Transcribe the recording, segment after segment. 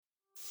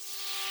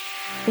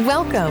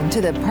Welcome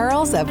to the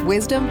Pearls of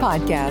Wisdom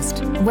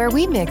podcast, where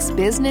we mix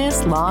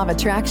business, law of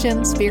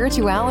attraction,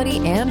 spirituality,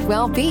 and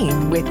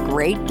well-being with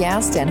great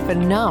guests and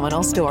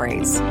phenomenal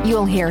stories.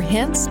 You'll hear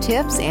hints,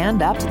 tips,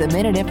 and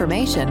up-to-the-minute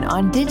information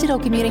on digital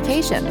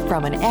communication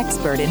from an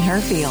expert in her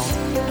field.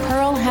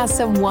 Pearl has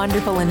some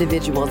wonderful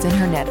individuals in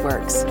her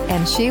networks,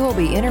 and she will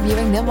be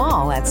interviewing them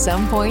all at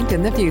some point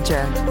in the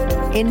future.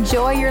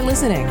 Enjoy your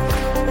listening.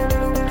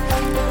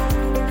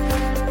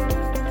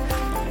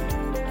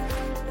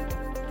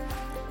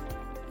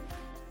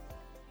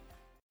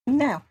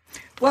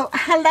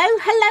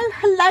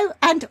 Hello,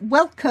 and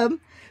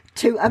welcome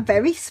to a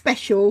very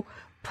special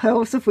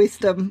Pearls of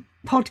Wisdom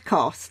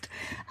podcast.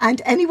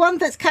 And anyone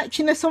that's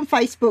catching us on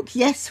Facebook,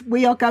 yes,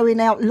 we are going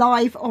out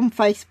live on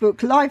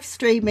Facebook, live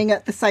streaming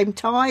at the same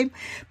time.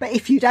 But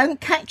if you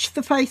don't catch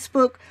the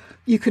Facebook,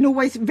 you can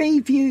always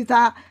review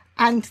that,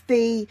 and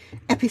the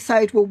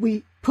episode will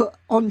be put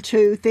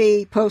onto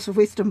the Pearls of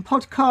Wisdom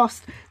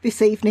podcast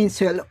this evening,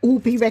 so it'll all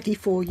be ready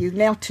for you.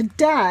 Now,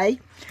 today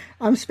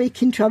I'm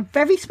speaking to a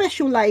very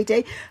special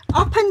lady.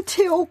 Up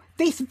until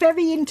this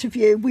very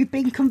interview, we've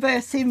been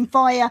conversing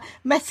via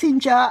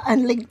Messenger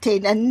and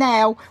LinkedIn, and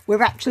now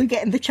we're actually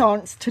getting the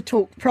chance to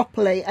talk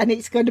properly, and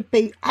it's going to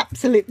be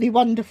absolutely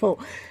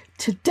wonderful.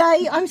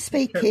 Today I'm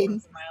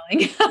speaking...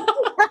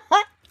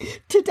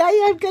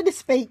 Today I'm going to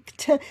speak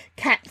to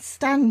Kat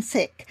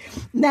Stancic.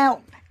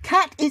 Now,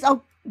 Kat is a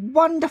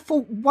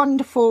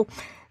wonderful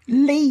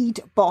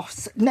lead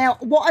boss. Now,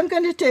 what I'm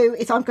going to do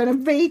is I'm going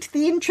to read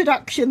the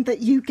introduction that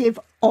you give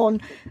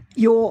on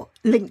your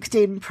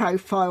LinkedIn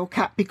profile,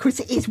 Kat, because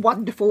it is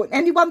wonderful. And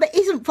anyone that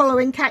isn't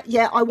following Kat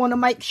yet, I want to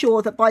make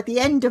sure that by the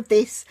end of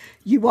this,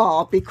 you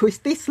are, because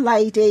this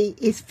lady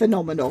is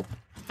phenomenal.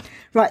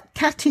 Right,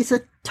 Kat is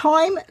a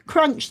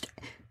time-crunched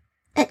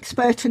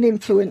expert and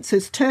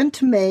influencers turn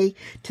to me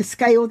to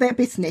scale their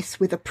business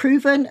with a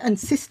proven and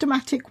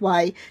systematic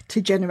way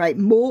to generate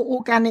more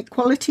organic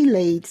quality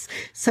leads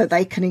so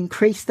they can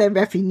increase their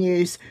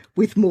revenues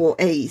with more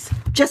ease.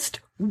 Just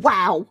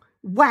wow.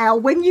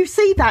 When you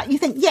see that, you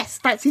think, yes,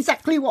 that's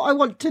exactly what I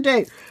want to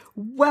do.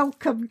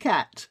 Welcome,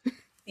 Kat.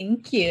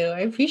 Thank you. I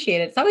appreciate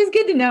it. It's always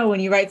good to know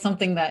when you write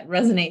something that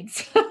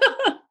resonates.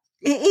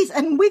 It is.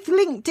 And with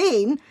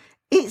LinkedIn,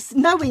 it's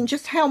knowing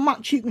just how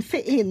much you can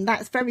fit in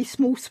that very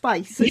small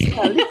space as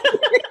well.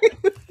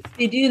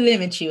 They do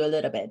limit you a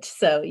little bit.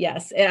 So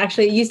yes,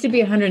 it used to be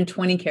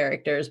 120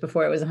 characters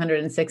before it was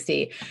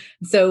 160.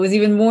 So it was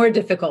even more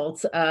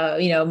difficult,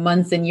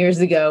 months and years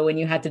ago when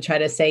you had to try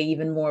to say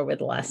even more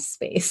with less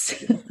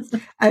space.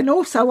 And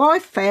also I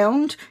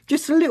found,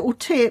 just a little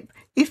tip,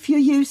 if you're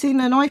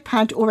using an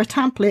iPad or a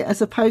tablet as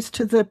opposed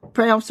to the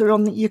browser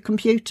on your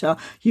computer,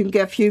 you can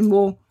get a few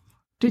more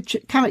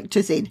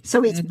characters in,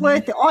 so it's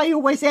worth it. I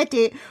always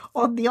edit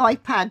on the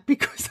iPad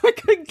because I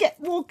can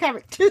get more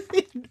characters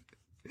in.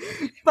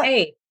 But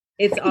hey,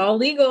 it's all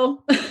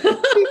legal.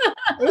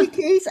 It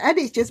is, and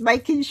it's just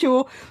making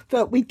sure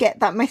that we get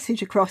that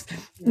message across.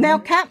 Now,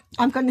 Kat,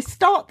 I'm going to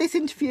start this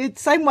interview the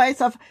same way as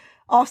I've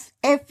asked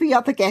every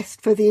other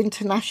guest for the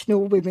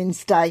International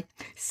Women's Day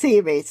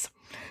series.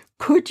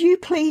 Could you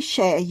please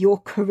share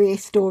your career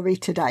story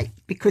today?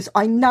 Because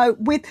I know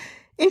with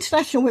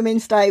International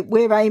Women's Day,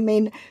 we're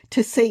aiming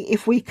to see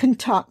if we can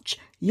touch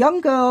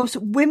young girls,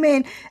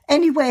 women,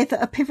 anywhere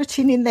that are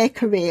pivoting in their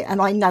career. And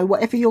I know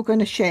whatever you're going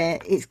to share,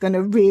 it's going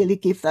to really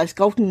give those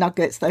golden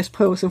nuggets, those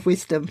pearls of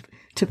wisdom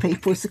to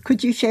people. So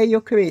could you share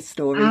your career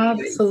story?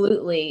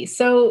 Absolutely. Please?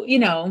 So,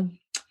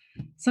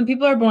 some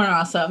people are born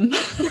awesome.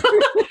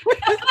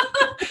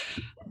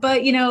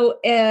 But,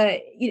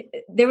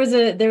 there was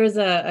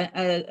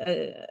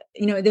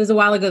a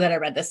while ago that I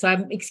read this.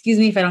 So excuse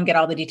me if I don't get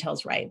all the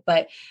details right,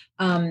 but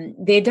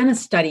they had done a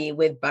study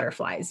with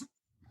butterflies.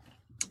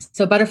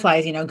 So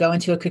butterflies, go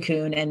into a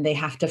cocoon and they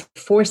have to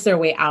force their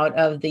way out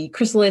of the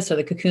chrysalis or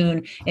the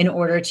cocoon in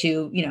order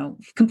to,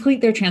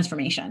 complete their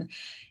transformation.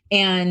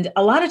 And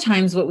a lot of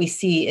times what we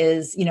see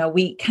is,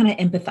 we kind of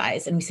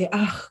empathize and we say,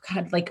 oh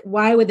God, like,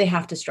 why would they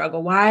have to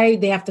struggle? Why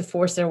they have to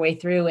force their way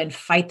through and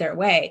fight their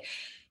way?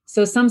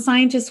 So some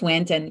scientists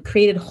went and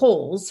created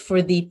holes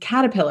for the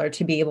caterpillar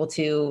to be able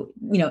to,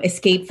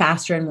 escape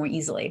faster and more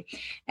easily.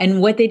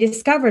 And what they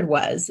discovered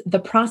was the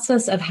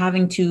process of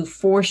having to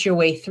force your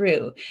way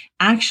through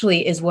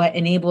actually is what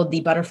enabled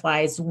the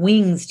butterfly's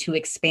wings to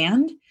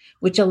expand,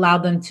 which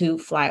allowed them to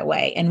fly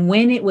away. And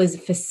when it was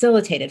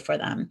facilitated for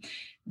them,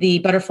 the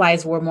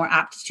butterflies were more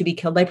apt to be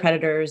killed by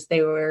predators.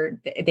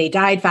 They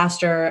died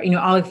faster,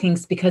 all of the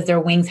things because their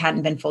wings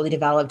hadn't been fully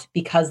developed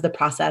because the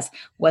process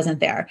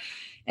wasn't there.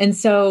 And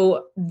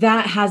so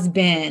that has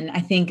been,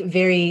 I think,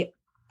 very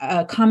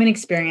common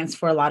experience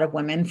for a lot of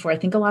women, for I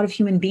think a lot of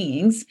human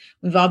beings.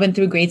 We've all been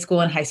through grade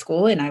school and high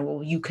school,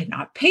 and you could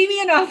not pay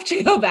me enough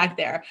to go back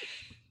there.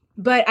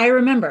 But I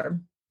remember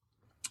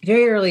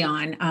very early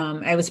on,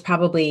 I was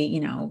probably,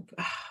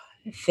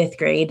 fifth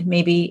grade,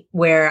 maybe,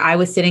 where I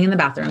was sitting in the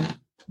bathroom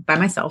by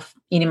myself,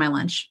 eating my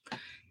lunch.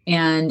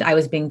 And I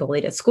was being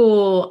bullied at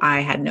school.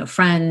 I had no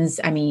friends.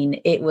 I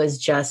mean, it was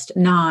just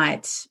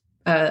not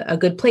a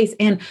good place.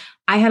 And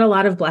I had a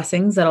lot of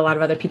blessings that a lot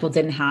of other people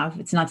didn't have.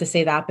 It's not to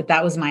say that, but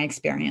that was my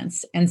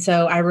experience. And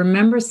so I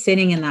remember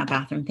sitting in that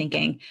bathroom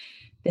thinking,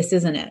 this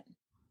isn't it.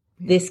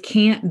 This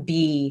can't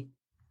be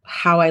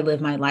how I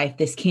live my life.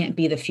 This can't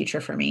be the future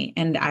for me.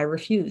 And I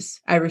refuse.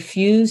 I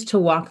refuse to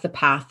walk the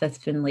path that's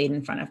been laid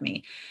in front of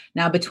me.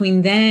 Now,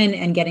 between then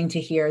and getting to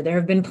here, there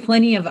have been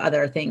plenty of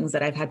other things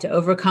that I've had to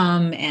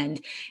overcome and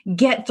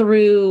get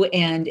through,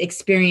 and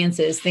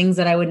experiences, things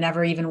that I would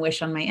never even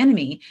wish on my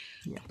enemy.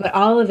 Yeah. But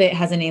all of it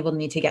has enabled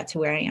me to get to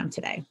where I am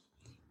today,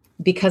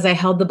 because I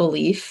held the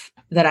belief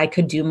that I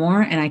could do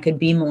more and I could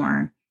be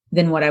more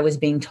than what I was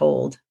being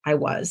told I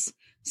was.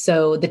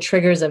 So the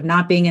triggers of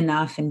not being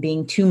enough and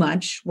being too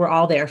much were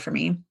all there for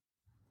me.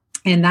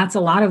 And that's a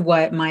lot of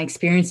what my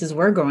experiences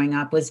were growing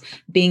up, was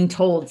being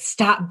told,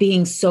 stop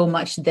being so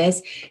much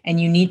this,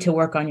 and you need to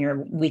work on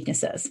your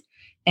weaknesses.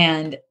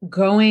 And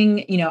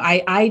going,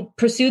 I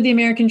pursued the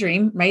American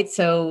dream, right?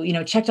 So,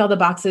 checked all the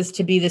boxes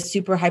to be this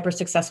super hyper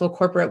successful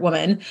corporate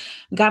woman,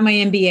 got my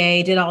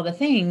MBA, did all the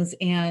things.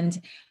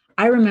 And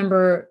I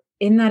remember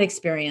in that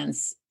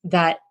experience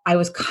that I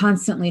was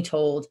constantly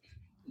told,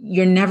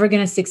 you're never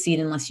going to succeed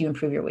unless you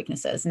improve your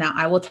weaknesses. Now,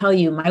 I will tell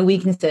you, my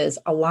weaknesses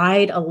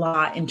lied a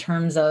lot in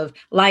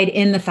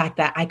the fact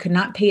that I could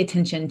not pay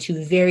attention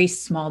to very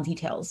small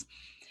details.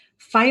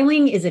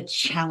 Filing is a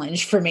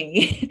challenge for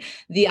me.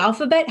 The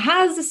alphabet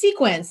has a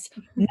sequence,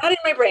 not in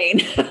my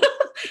brain.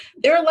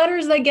 There are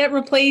letters that get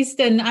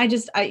replaced, and I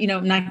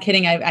not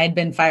kidding. I had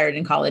been fired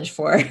in college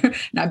for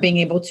not being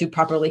able to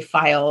properly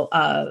file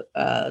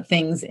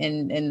things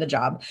in the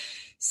job.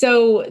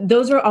 So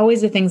those were always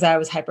the things that I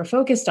was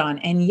hyper-focused on.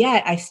 And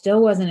yet I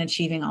still wasn't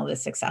achieving all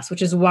this success,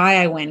 which is why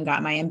I went and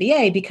got my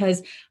MBA,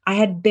 because I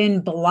had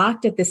been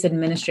blocked at this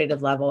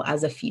administrative level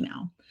as a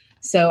female.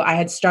 So I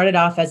had started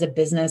off as a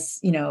business,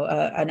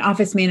 an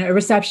office manager, a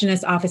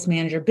receptionist, office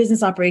manager,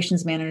 business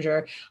operations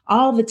manager,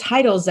 all the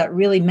titles that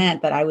really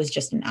meant that I was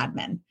just an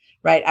admin,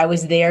 right? I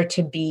was there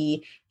to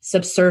be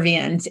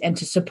subservient and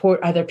to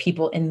support other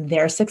people in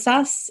their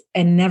success,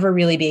 and never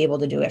really be able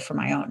to do it for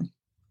my own.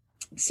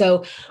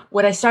 So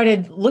what I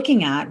started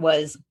looking at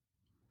was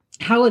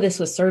how this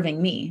was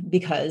serving me,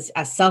 because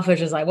as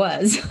selfish as I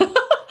was,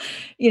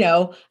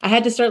 I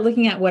had to start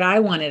looking at what I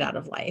wanted out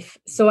of life.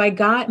 So I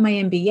got my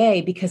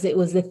MBA because it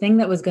was the thing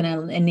that was going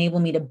to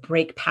enable me to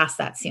break past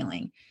that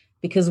ceiling.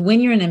 Because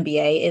when you're an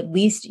MBA, at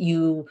least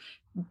you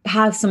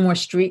have some more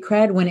street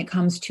cred when it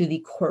comes to the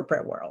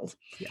corporate world.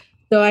 Yeah.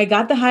 So I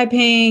got the high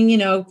paying,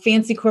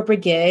 fancy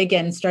corporate gig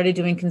and started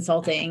doing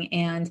consulting.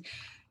 And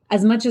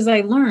as much as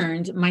I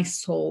learned, my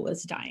soul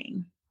was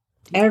dying.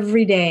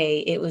 Every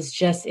day, it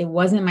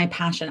wasn't my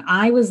passion.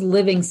 I was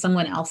living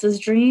someone else's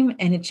dream,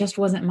 and it just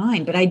wasn't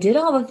mine. But I did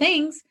all the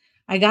things.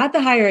 I got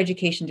the higher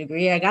education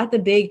degree. I got the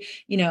big,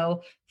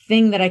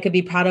 thing that I could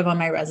be proud of on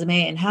my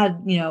resume, and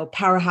had,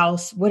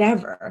 powerhouse,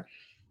 whatever.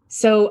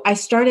 So I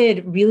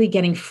started really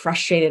getting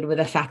frustrated with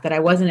the fact that I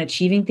wasn't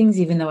achieving things,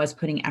 even though I was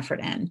putting effort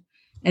in.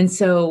 And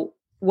so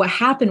what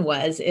happened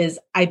is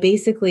I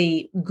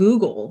basically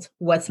Googled,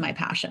 what's my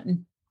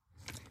passion?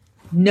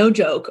 No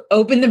joke,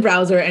 opened the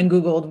browser and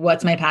Googled,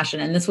 what's my passion?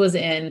 And this was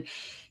in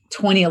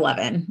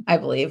 2011, I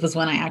believe, was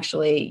when I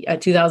actually,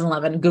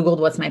 2011, Googled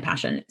what's my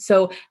passion.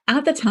 So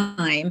at the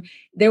time,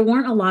 there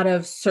weren't a lot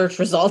of search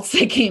results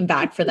that came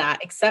back for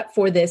that, except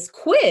for this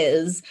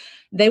quiz.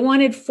 They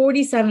wanted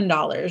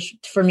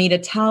 $47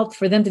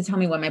 for them to tell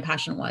me what my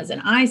passion was.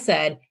 And I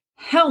said,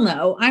 hell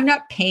no, I'm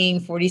not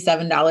paying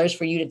 $47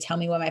 for you to tell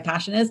me what my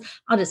passion is.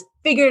 I'll just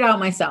figure it out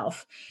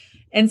myself.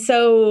 And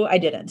so I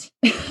didn't.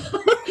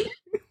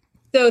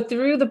 So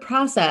through the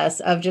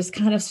process of just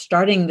kind of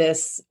starting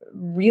this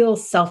real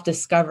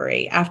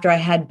self-discovery, after I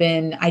had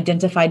been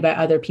identified by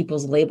other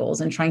people's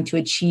labels and trying to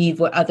achieve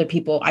what other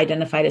people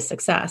identified as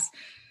success,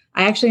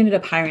 I actually ended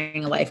up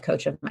hiring a life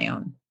coach of my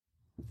own,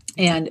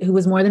 and who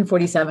was more than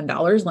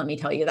 $47. Let me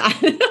tell you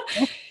that.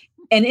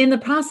 And in the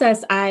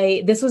process,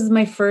 this was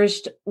my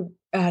first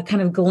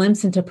kind of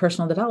glimpse into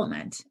personal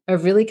development,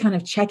 of really kind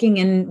of checking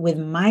in with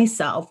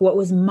myself. What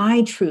was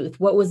my truth?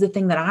 What was the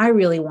thing that I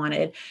really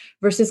wanted,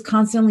 versus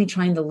constantly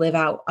trying to live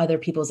out other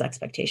people's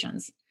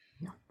expectations?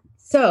 Yeah.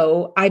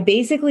 So I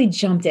basically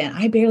jumped in.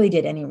 I barely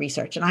did any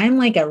research, and I'm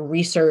like I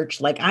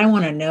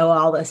want to know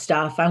all this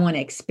stuff. I want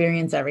to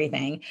experience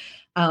everything.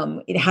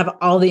 Have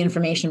all the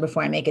information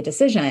before I make a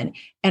decision.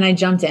 And I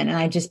jumped in and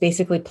I just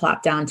basically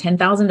plopped down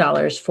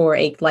 $10,000 for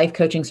a life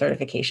coaching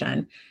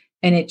certification.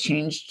 And it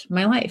changed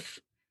my life.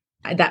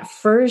 That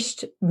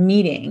first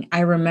meeting, I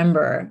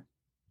remember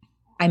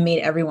I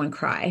made everyone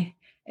cry,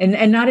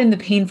 and not in the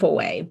painful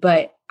way,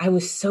 but I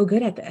was so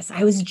good at this.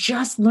 I was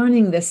just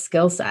learning this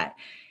skill set,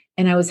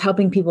 and I was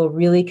helping people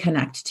really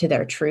connect to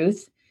their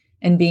truth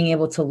and being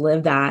able to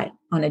live that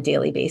on a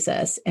daily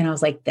basis. And I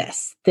was like,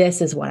 this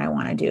is what I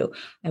want to do.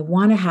 I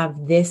want to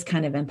have this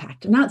kind of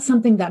impact, not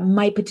something that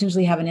might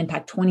potentially have an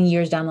impact 20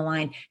 years down the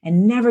line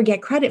and never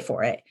get credit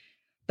for it,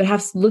 but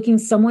have looking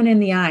someone in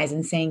the eyes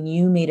and saying,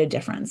 you made a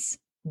difference.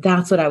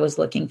 That's what I was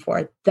looking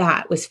for.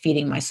 That was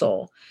feeding my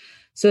soul.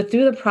 So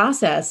through the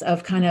process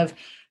of kind of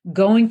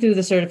going through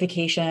the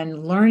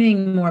certification,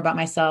 learning more about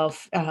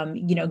myself,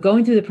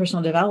 going through the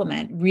personal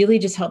development really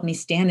just helped me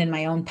stand in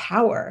my own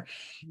power.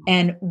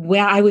 And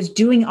where I was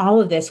doing all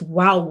of this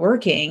while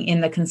working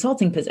in the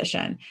consulting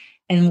position.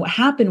 And what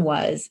happened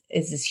is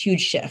this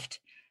huge shift.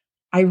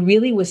 I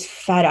really was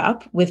fed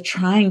up with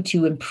trying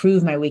to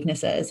improve my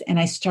weaknesses. And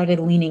I started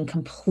leaning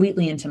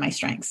completely into my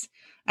strengths.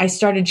 I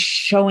started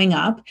showing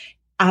up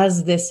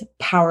as this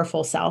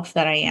powerful self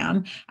that I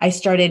am. I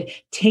started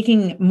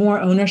taking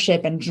more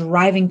ownership and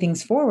driving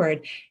things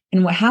forward.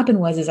 And what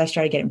happened is I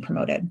started getting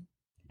promoted.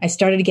 I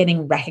started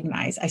getting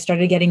recognized. I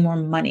started getting more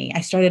money.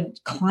 I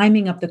started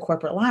climbing up the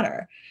corporate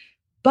ladder.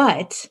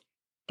 But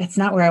that's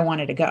not where I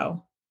wanted to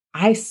go.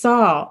 I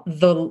saw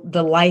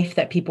the life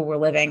that people were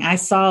living. I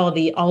saw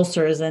the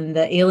ulcers and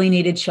the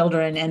alienated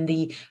children and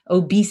the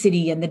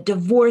obesity and the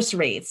divorce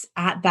rates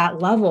at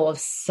that level of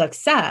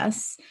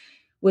success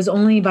was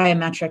only by a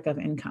metric of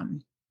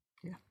income.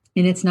 Yeah.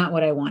 And it's not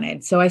what I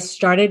wanted. So I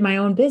started my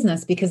own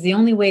business because the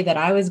only way that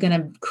I was going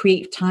to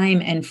create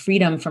time and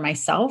freedom for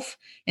myself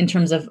in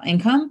terms of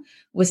income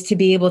was to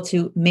be able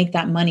to make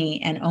that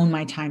money and own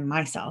my time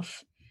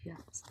myself. Yeah.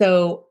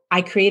 So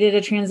I created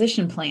a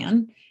transition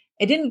plan.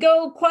 It didn't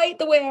go quite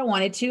the way I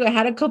wanted to. I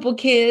had a couple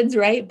kids,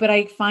 right? But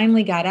I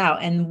finally got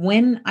out. And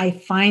when I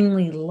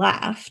finally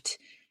left,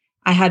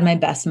 I had my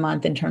best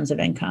month in terms of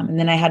income. And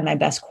then I had my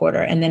best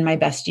quarter, and then my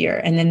best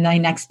year, and then my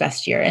next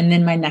best year, and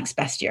then my next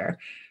best year,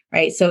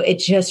 right? So it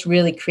just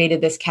really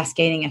created this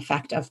cascading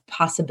effect of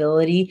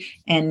possibility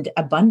and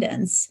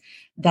abundance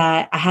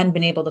that I hadn't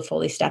been able to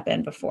fully step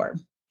in before.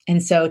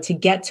 And so to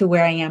get to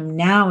where I am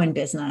now in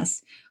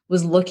business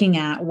was looking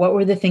at what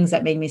were the things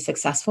that made me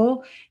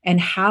successful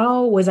and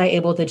how was I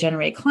able to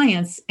generate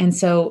clients. And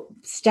so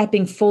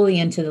stepping fully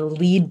into the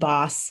lead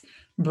boss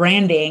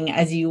branding,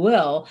 as you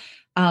will,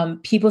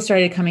 people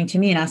started coming to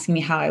me and asking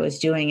me how I was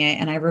doing it.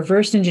 And I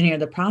reverse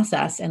engineered the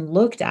process and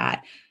looked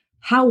at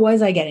how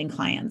was I getting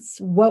clients?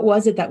 What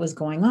was it that was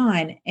going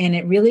on? And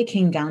it really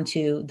came down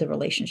to the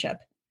relationship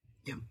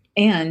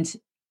and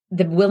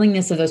the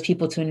willingness of those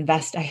people to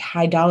invest a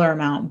high dollar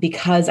amount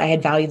because I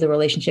had valued the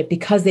relationship,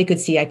 because they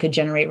could see I could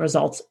generate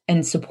results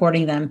and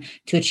supporting them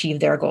to achieve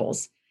their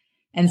goals.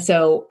 And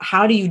so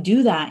how do you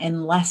do that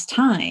in less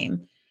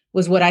time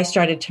was what I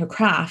started to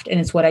craft. And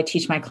it's what I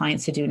teach my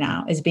clients to do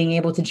now, is being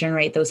able to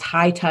generate those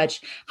high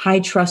touch, high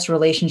trust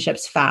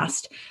relationships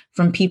fast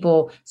from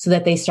people so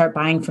that they start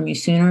buying from you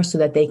sooner so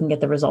that they can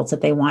get the results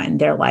that they want in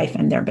their life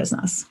and their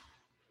business.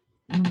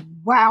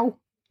 Wow.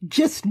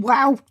 Just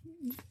wow.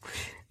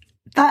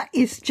 That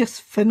is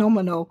just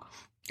phenomenal.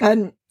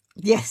 And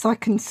yes, I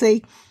can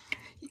see.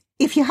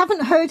 If you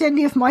haven't heard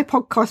any of my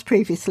podcasts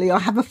previously, I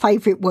have a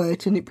favourite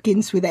word and it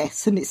begins with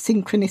S, and it's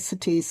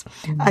synchronicities.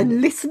 Mm-hmm.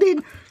 And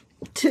listening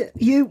to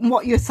you and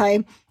what you're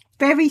saying,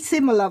 very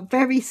similar,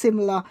 very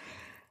similar.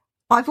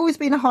 I've always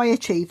been a high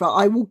achiever.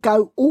 I will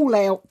go all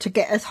out to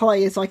get as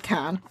high as I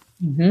can.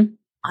 Mm-hmm.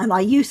 And I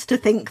used to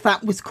think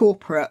that was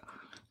corporate.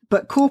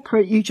 But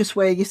corporate, you just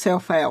wear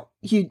yourself out.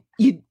 You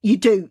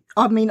do.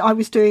 I mean, I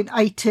was doing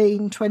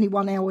 18,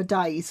 21-hour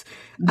days.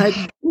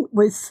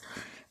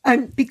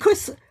 And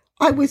because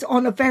I was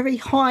on a very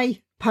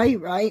high pay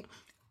rate,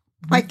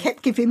 I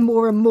kept giving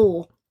more and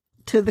more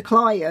to the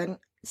client.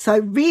 So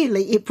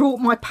really, it brought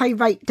my pay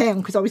rate down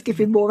because I was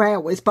giving more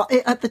hours. But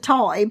at the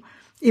time,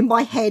 in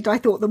my head, I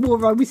thought the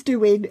more I was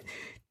doing,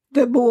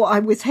 the more I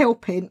was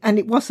helping, and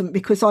it wasn't,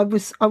 because I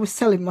was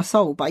selling my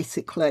soul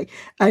basically.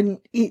 And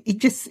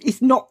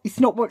it's not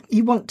what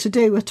you want to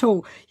do at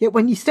all. Yet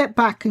when you step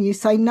back and you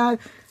say, no,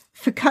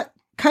 for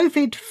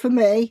COVID for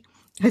me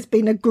has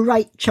been a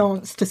great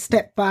chance to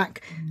step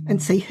back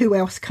and see who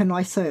else can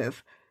I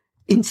serve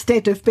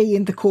instead of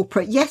being the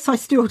corporate. Yes, I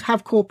still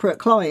have corporate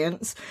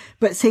clients,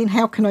 but seeing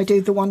how can I do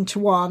the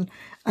one-to-one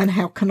and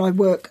how can I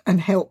work and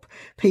help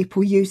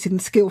people using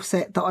the skill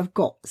set that I've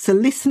got. So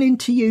listening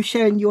to you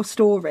sharing your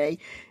story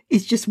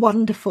is just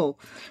wonderful.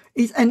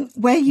 And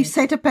where you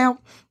said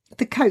about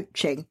the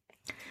coaching,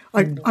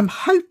 I'm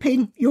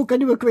hoping you're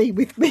going to agree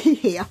with me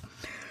here.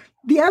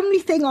 The only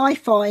thing I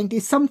find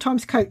is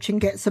sometimes coaching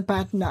gets a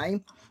bad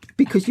name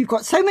because you've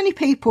got so many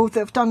people that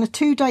have done a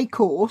 2-day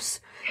course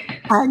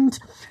and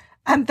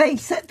they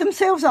set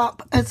themselves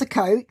up as a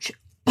coach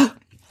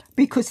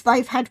because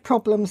they've had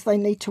problems they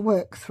need to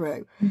work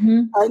through.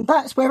 Mm-hmm. And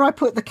that's where I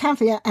put the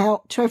caveat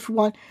out to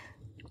everyone.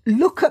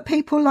 Look at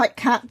people like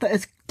Kat that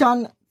has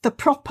done the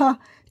proper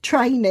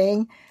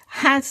training,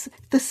 has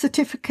the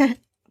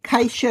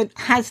certification,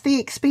 has the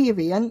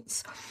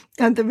experience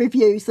and the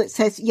reviews that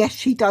says, yes,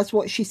 she does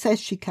what she says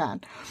she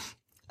can.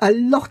 A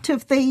lot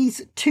of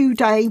these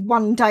 2-day,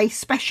 1-day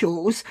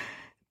specials,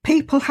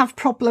 people have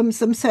problems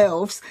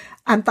themselves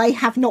and they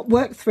have not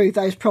worked through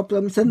those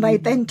problems, and they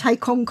then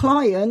take on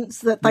clients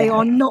that they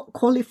are not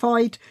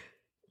qualified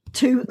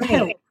to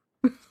help.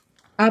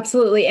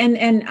 Absolutely.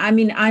 And I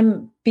mean,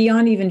 I'm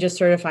beyond even just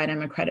certified,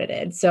 I'm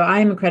accredited. So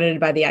I'm accredited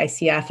by the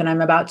ICF, and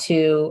I'm about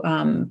to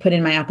put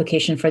in my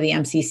application for the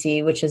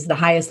MCC, which is the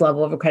highest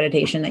level of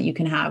accreditation that you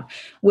can have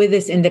with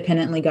this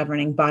independently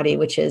governing body,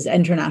 which is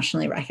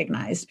internationally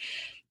recognized.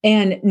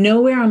 And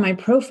nowhere on my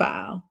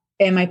profile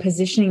am I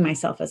positioning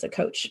myself as a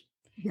coach.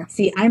 Yeah.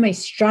 See, I'm a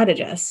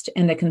strategist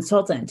and a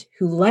consultant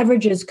who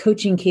leverages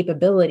coaching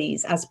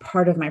capabilities as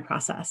part of my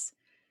process.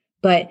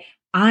 But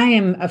I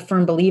am a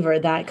firm believer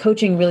that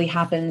coaching really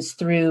happens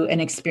through an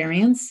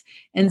experience.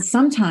 And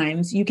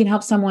sometimes you can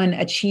help someone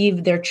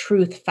achieve their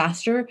truth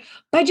faster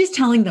by just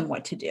telling them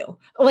what to do.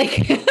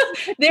 Like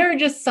there are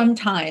just some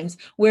times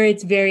where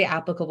it's very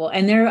applicable.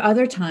 And there are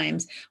other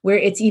times where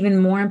it's even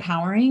more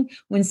empowering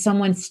when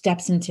someone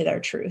steps into their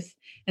truth.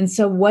 And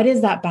so what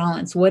is that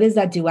balance? What is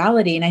that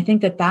duality? And I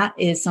think that that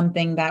is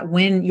something that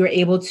when you're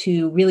able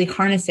to really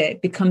harness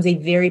it, becomes a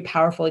very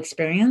powerful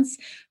experience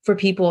for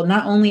people,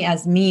 not only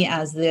as me,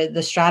 as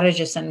the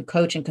strategist and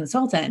coach and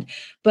consultant,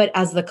 but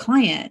as the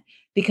client,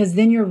 because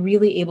then you're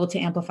really able to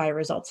amplify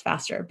results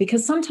faster.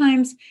 Because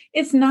sometimes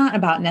it's not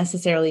about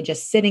necessarily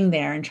just sitting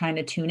there and trying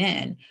to tune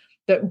in,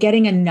 but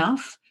getting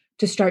enough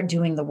to start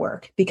doing the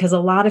work, because a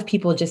lot of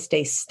people just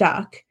stay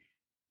stuck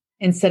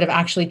instead of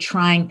actually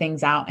trying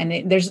things out.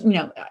 And there's,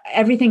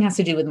 everything has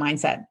to do with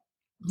mindset.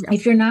 Yeah.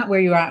 If you're not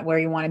where you're at, where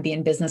you want to be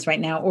in business right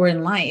now or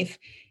in life,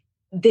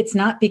 it's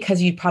not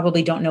because you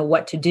probably don't know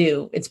what to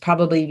do. It's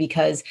probably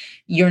because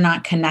you're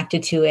not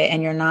connected to it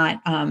and you're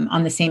not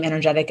on the same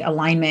energetic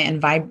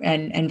alignment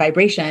and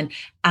vibration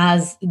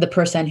as the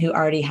person who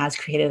already has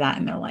created that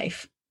in their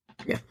life.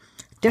 Yeah,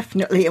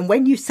 definitely. And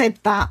when you said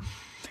that,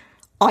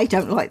 I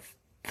don't like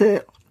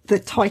the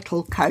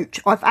title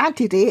coach. I've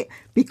added it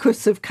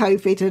because of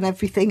COVID and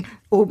everything,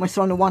 almost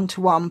on a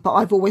one-to-one, but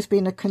I've always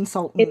been a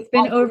consultant. It's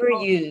been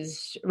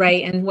overused,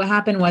 right? And what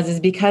happened is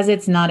because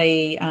it's not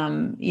a,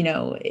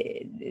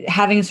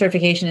 having a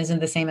certification isn't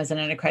the same as an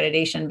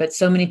accreditation, but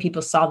so many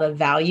people saw the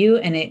value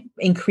and it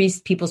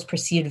increased people's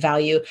perceived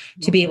value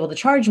to be able to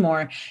charge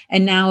more.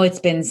 And now it's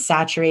been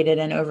saturated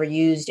and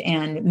overused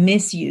and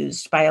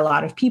misused by a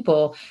lot of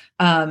people,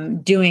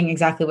 doing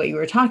exactly what you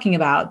were talking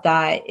about,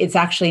 that it's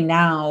actually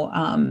now,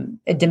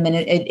 it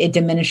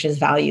diminishes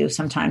value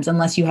sometimes,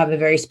 unless you have a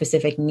very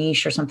specific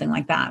niche or something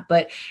like that.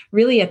 But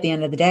really, at the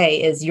end of the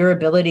day, is your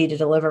ability to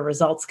deliver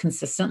results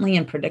consistently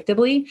and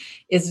predictably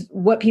is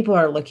what people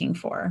are looking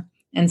for.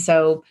 And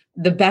so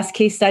the best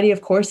case study,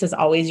 of course, is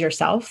always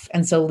yourself.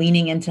 And so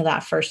leaning into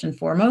that first and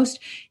foremost.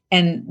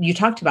 And you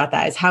talked about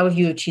that, is how have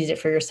you achieved it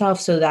for yourself,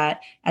 so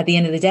that at the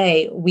end of the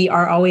day, we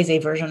are always a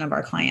version of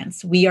our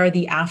clients. We are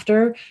the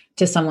after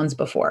to someone's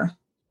before.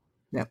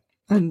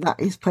 And that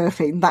is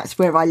perfect. And that's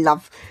where I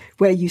love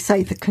where you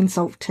say the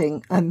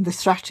consulting and the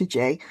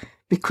strategy,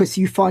 because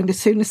you find as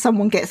soon as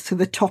someone gets to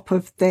the top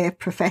of their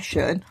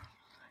profession,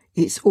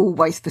 it's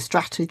always the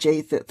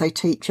strategy that they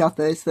teach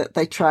others, that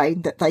they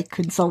train, that they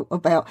consult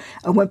about.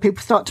 And when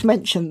people start to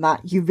mention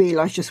that, you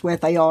realise just where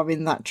they are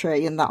in that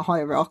tree and that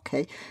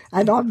hierarchy.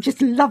 And I'm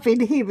just loving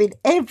hearing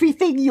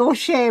everything you're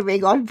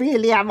sharing. I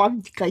really am.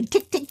 I'm going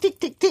tick, tick, tick,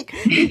 tick, tick.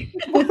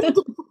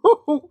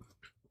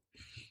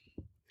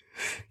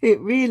 It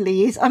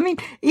really is. I mean,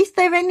 is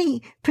there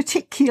any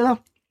particular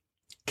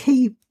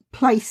key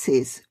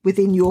places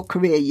within your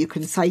career you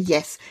can say,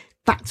 yes,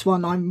 that's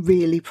one I'm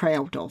really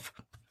proud of?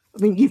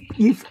 I mean,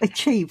 you've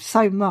achieved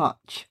so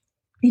much.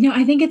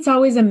 I think it's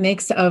always a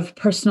mix of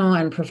personal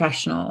and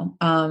professional.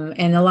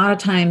 And a lot of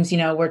times,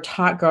 we're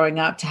taught growing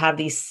up to have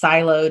these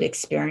siloed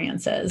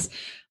experiences.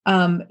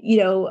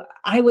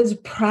 I was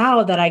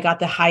proud that I got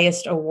the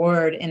highest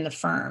award in the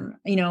firm,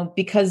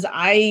 because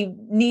I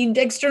need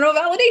external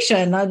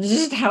validation. That's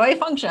just how I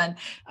function.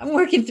 I'm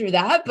working through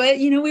that, but,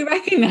 we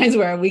recognize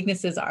where our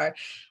weaknesses are.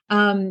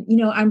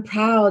 I'm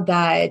proud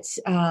that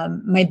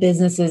my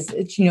business is,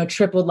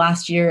 tripled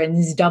last year and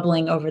is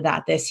doubling over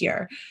that this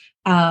year.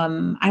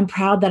 I'm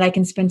proud that I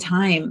can spend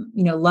time,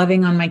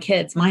 loving on my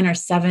kids. Mine are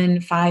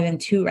 7, 5,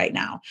 and 2 right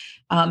now.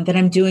 That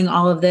I'm doing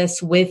all of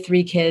this with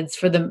 3 kids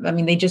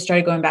they just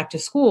started going back to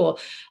school.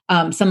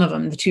 Some of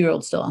them, the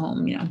 2-year-old's still at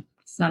home,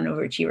 it's not an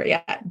overachiever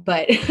yet,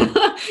 but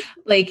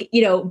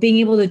being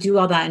able to do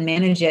all that and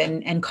manage it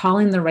and call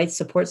in the right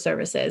support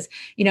services.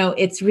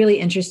 It's really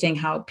interesting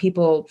how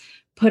people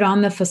put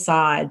on the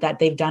facade that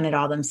they've done it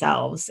all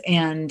themselves.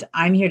 And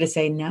I'm here to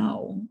say,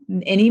 no,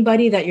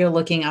 anybody that you're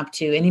looking up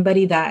to,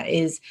 anybody that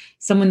is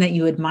someone that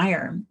you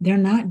admire, they're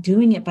not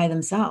doing it by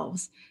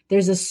themselves.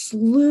 There's a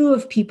slew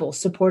of people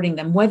supporting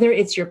them, whether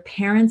it's your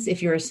parents,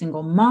 if you're a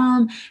single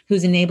mom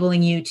who's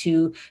enabling you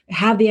to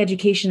have the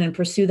education and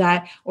pursue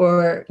that,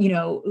 or,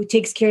 who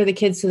takes care of the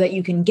kids so that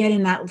you can get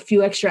in that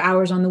few extra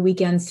hours on the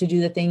weekends to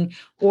do the thing,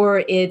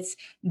 or it's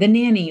the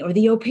nanny or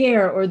the au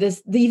pair, or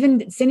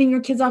even sending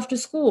your kids off to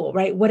school,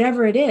 right?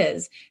 Whatever it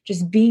is,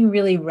 just being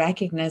really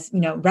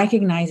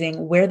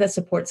recognizing where the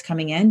support's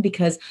coming in,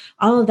 because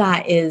all of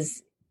that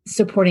is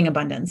supporting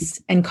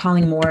abundance and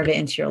calling more of it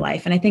into your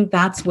life. And I think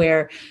that's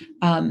where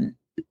a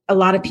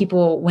lot of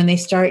people, when they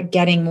start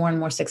getting more and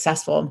more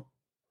successful,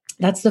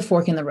 that's the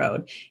fork in the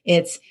road.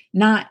 It's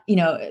not,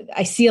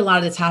 I see a lot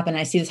of this happen.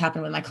 I see this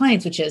happen with my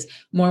clients, which is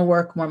more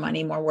work, more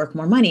money, more work,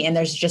 more money. And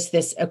there's just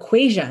this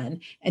equation,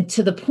 and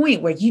to the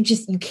point where you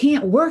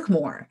can't work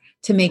more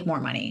to make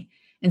more money.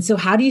 And so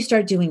how do you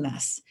start doing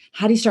this?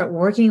 How do you start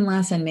working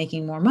less and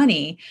making more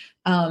money?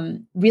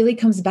 Really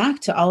comes back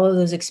to all of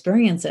those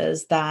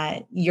experiences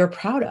that you're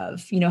proud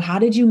of. How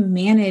did you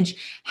manage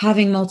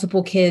having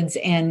multiple kids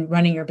and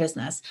running your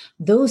business?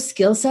 Those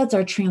skill sets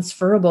are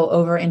transferable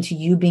over into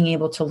you being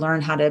able to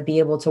learn how to be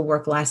able to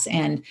work less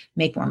and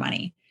make more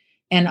money.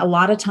 And a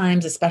lot of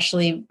times,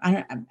 especially,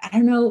 I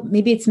don't know,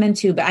 maybe it's men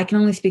too, but I can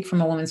only speak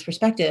from a woman's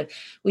perspective.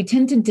 We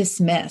tend to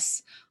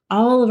dismiss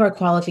all of our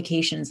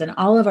qualifications and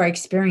all of our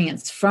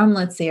experience from,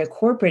 let's say, a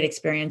corporate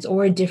experience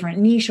or a different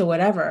niche or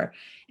whatever,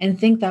 and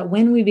think that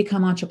when we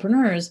become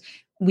entrepreneurs,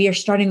 we are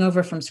starting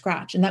over from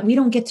scratch and that we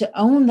don't get to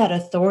own that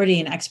authority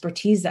and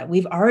expertise that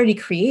we've already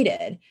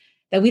created,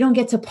 that we don't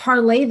get to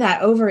parlay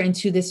that over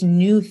into this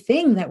new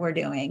thing that we're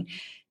doing.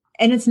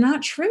 And it's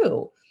not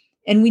true.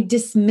 And we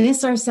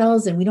dismiss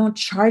ourselves and we don't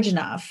charge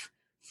enough.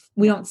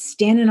 We don't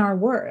stand in our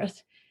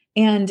worth.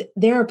 And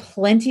there are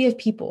plenty of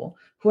people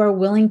who are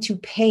willing to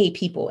pay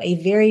people a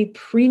very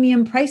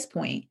premium price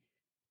point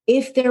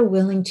if they're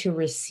willing to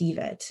receive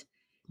it.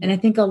 And I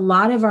think a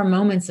lot of our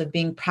moments of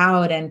being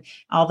proud and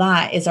all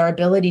that is our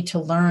ability to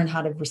learn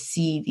how to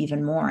receive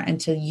even more and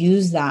to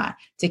use that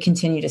to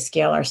continue to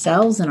scale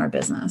ourselves and our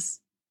business.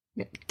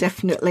 Yeah,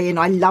 definitely. And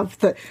I love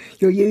that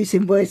you're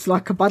using words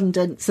like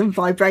abundance and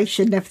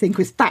vibration and everything,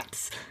 because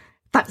that's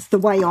the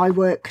way I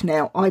work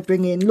now. I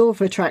bring in law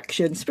of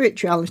attraction,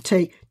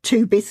 spirituality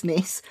to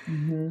business.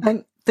 Mm-hmm.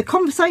 And the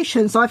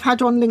conversations I've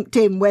had on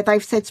LinkedIn where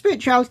they've said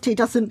spirituality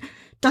doesn't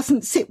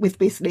sit with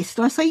business.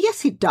 And I say,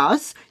 yes, it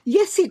does.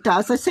 Yes, it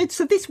does. I said,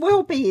 so this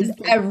well-being has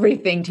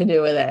everything to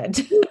do with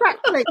it.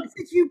 Exactly.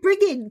 You bring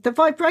in the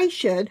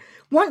vibration.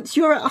 Once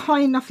you're at a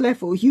high enough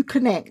level, you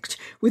connect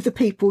with the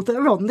people that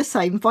are on the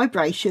same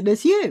vibration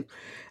as you. Okay.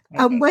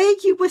 And where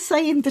you were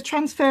saying the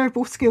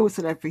transferable skills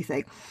and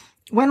everything,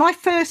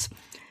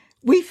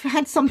 we've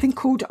had something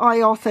called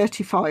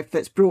IR35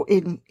 that's brought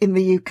in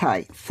the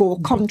UK for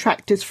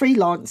contractors,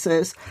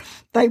 freelancers.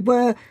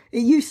 It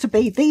used to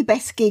be the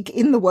best gig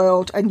in the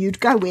world, and you'd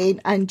go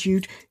in and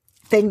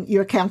then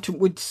your accountant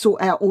would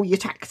sort out all your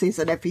taxes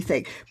and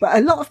everything. But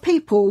a lot of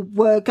people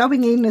were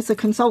going in as a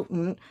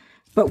consultant,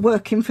 but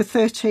working for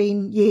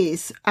 13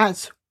 years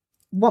as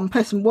one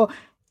person. Well,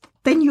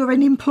 then you're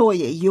an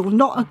employee. You're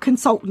not a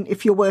consultant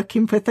if you're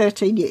working for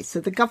 13 years. So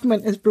the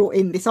government has brought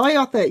in this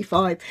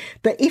IR35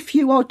 that if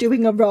you are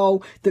doing a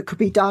role that could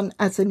be done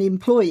as an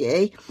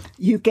employee,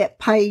 you get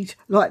paid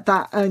like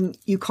that, and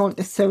you can't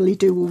necessarily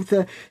do all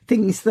the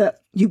things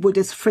that you would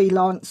as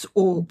freelance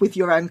or with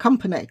your own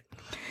company.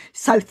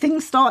 So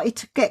things started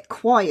to get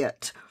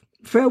quiet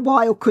for a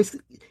while because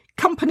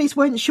companies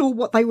weren't sure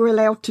what they were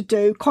allowed to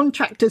do.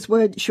 Contractors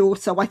weren't sure.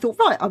 So I thought,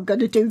 right, I'm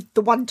going to do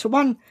the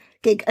one-to-one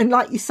gig. And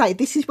like you say,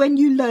 this is when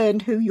you learn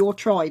who your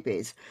tribe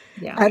is.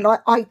 Yeah. And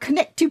I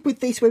connected with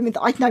these women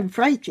that I'd known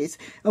for ages,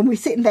 and we're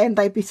sitting there and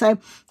they'd be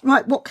saying,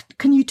 right, what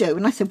can you do?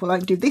 And I said, well, I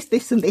can do this,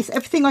 this and this,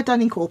 everything I'd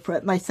done in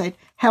corporate. And they said,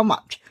 how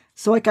much?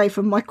 So I gave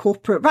them my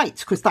corporate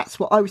rates because that's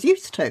what I was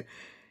used to.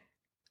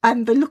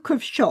 And the look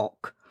of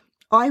shock,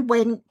 I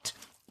went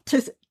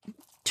to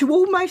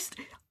almost,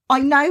 I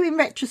know in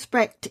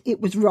retrospect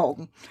it was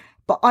wrong,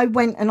 but I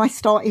went and I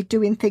started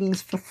doing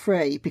things for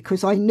free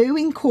because I knew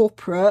in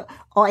corporate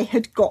I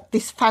had got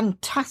this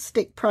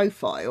fantastic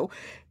profile.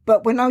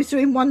 But when I was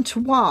doing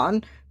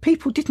one-to-one,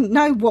 people didn't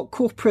know what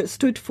corporate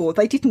stood for.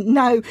 They didn't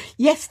know.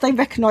 Yes, they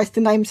recognised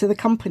the names of the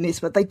companies,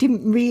 but they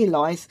didn't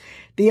realise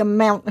the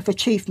amount of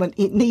achievement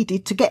it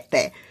needed to get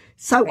there.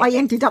 So right.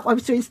 I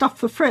was doing stuff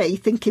for free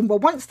thinking, well,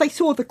 once they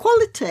saw the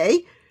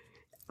quality,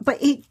 but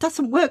it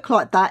doesn't work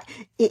like that.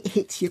 It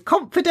hits your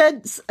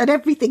confidence and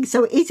everything.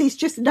 So it's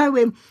just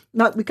knowing,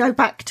 like we go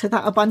back to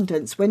that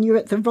abundance. When you're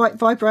at the right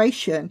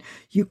vibration,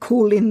 you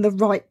call in the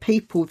right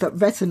people that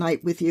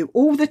resonate with you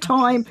all the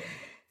time.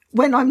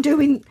 When I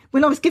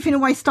was giving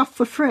away stuff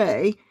for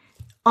free,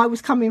 I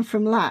was coming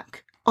from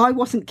lack. I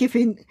wasn't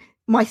giving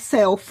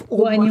myself.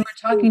 And you were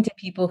talking to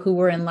people who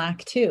were in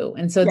lack too.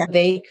 And so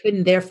they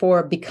couldn't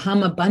therefore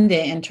become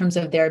abundant in terms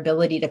of their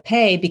ability to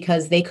pay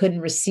because they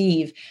couldn't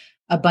receive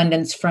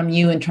abundance from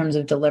you in terms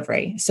of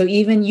delivery. So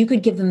even you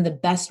could give them the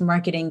best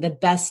marketing, the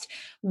best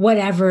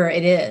whatever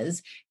it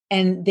is,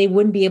 and they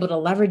wouldn't be able to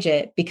leverage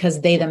it because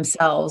they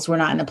themselves were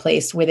not in a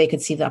place where they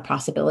could see the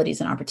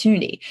possibilities and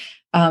opportunity.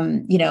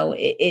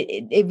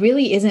 It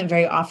really isn't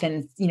very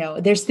often,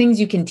 there's things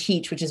you can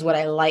teach, which is what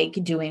I like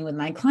doing with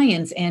my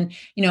clients. And,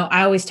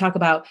 I always talk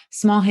about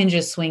small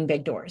hinges swing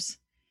big doors.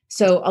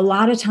 So a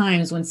lot of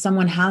times when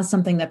someone has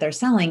something that they're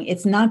selling,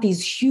 it's not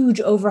these huge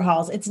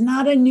overhauls. It's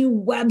not a new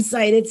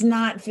website. It's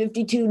not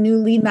 52 new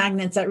lead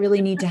magnets that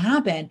really need to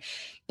happen.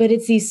 But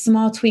it's these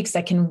small tweaks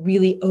that can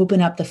really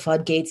open up the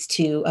floodgates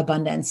to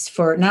abundance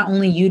for not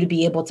only you to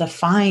be able to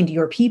find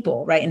your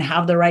people, right, and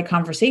have the right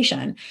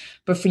conversation,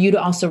 but for you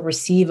to also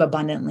receive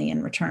abundantly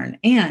in return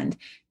and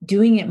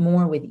doing it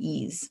more with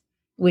ease,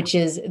 which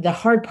is the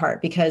hard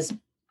part because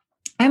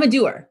I'm a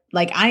doer.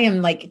 I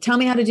am tell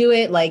me how to do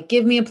it.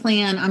 Give me a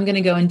plan. I'm going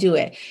to go and do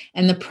it.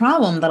 And the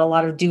problem that a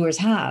lot of doers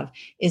have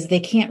is they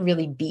can't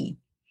really be.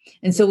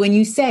 And so when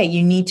you say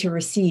you need to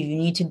receive, you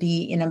need to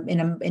be in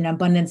an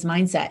abundance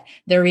mindset,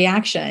 their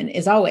reaction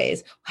is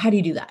always, how do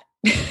you do that?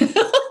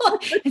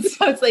 And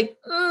so it's like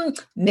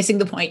missing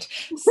the point.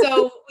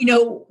 So,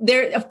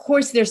 of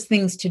course there's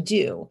things to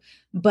do,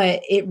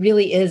 but it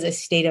really is a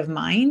state of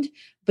mind.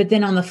 But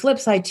then on the flip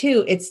side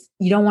too,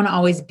 you don't want to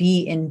always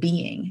be in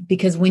being,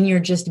 because when you're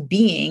just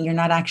being, you're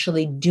not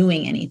actually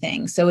doing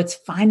anything. So it's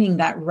finding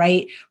that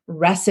right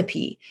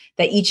recipe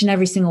that each and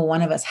every single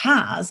one of us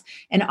has.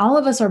 And all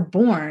of us are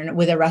born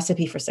with a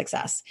recipe for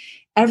success.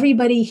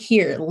 Everybody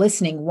here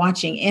listening,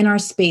 watching in our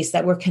space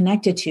that we're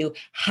connected to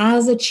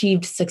has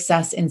achieved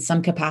success in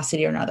some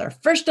capacity or another.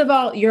 First of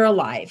all, you're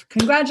alive.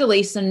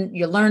 Congratulations.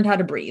 You learned how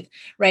to breathe,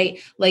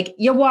 right? Like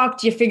you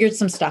walked, you figured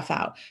some stuff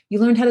out. You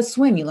learned how to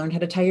swim. You learned how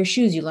to tie your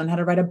shoes. You learned how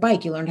to ride a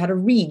bike. You learned how to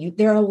read.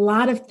 There are a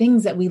lot of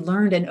things that we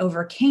learned and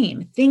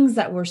overcame, things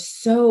that were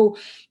so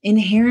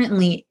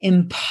inherently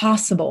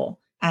impossible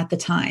at the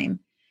time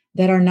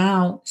that are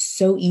now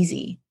so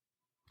easy.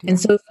 And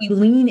so if we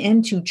lean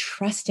into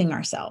trusting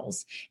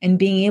ourselves and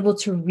being able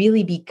to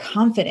really be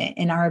confident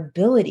in our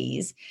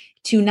abilities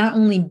to not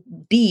only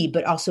be,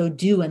 but also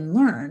do and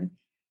learn,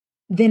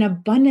 then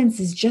abundance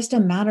is just a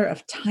matter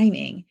of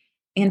timing.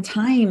 And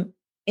time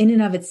in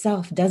and of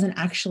itself doesn't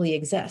actually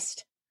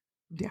exist.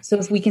 Yeah. So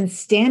if we can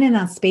stand in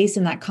that space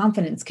and that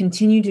confidence,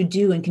 continue to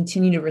do and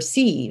continue to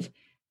receive,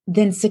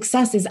 then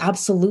success is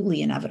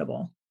absolutely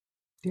inevitable.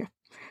 Yeah.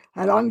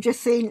 And I'm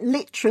just seeing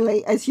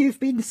literally, as you've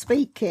been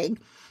speaking,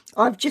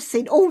 I've just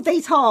seen all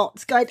these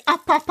hearts going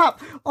up, up, up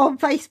on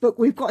Facebook.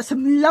 We've got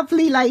some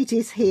lovely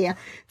ladies here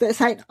that are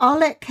saying,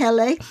 Arlette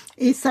Kelly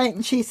is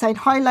saying, she's saying,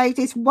 hi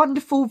ladies,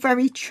 wonderful,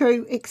 very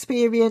true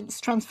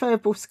experience,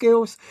 transferable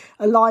skills,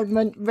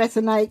 alignment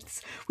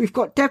resonates. We've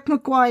got Deb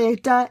Maguire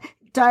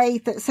Day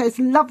that says,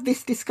 love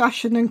this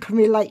discussion and can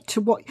relate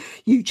to what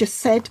you just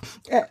said.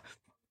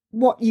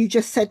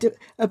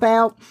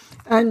 About,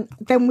 and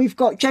then we've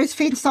got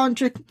Josephine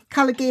Sandra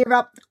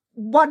Calagira,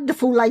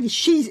 wonderful lady.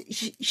 She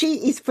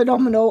is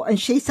phenomenal, and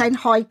she's saying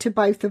hi to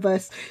both of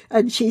us,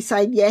 and she's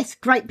saying yes,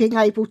 great being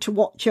able to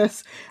watch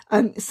us.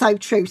 So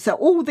true. So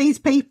all these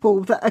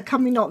people that are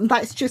coming on,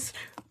 that's just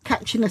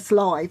catching us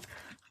live.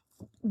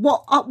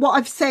 What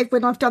I've said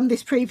when I've done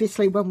this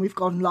previously, when we've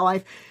gone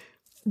live,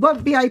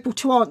 won't be able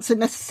to answer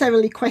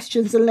necessarily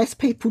questions unless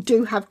people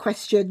do have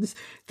questions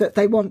that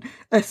they want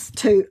us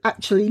to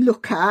actually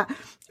look at.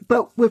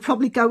 But we'll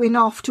probably go in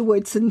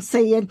afterwards and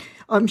see, and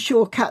I'm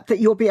sure, Kat, that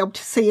you'll be able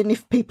to see, and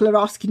if people are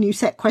asking you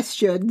set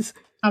questions.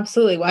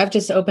 Absolutely. Well, I've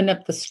just opened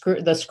up the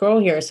scroll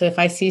here. So if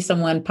I see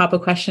someone pop a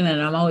question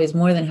in, I'm always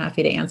more than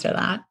happy to answer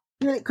that.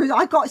 Because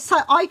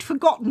I'd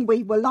forgotten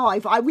we were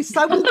live. I was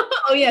so...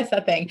 Oh, yes,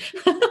 that thing.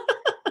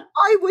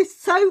 I was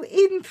so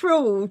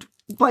enthralled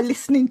by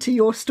listening to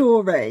your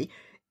story.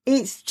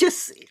 It's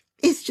just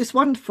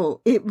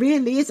wonderful. It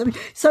really is. I mean,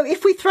 so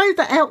if we throw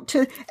that out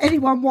to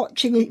anyone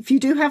watching, if you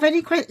do have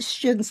any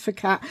questions for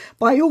Kat,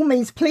 by all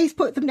means, please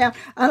put them down.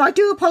 And I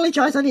do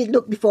apologise, I didn't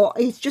look before.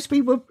 It's just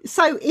we were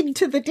so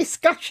into the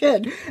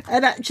discussion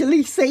and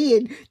actually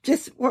seeing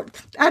just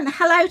what... And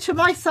hello to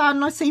my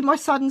son. I see my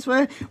sons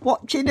were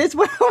watching as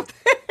well.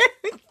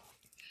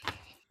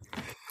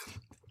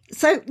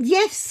 So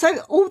yes, so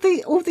all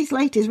these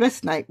ladies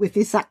resonate with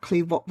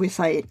exactly what we're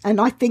saying. And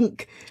I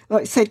think,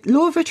 like I said,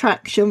 law of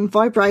attraction,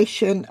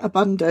 vibration,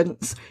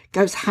 abundance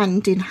goes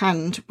hand in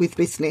hand with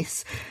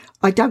business.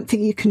 I don't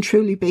think you can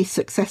truly be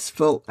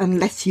successful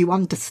unless you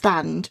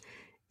understand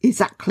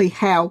exactly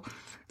how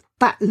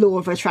that law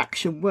of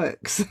attraction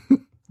works.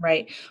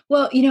 Right.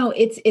 Well,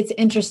 it's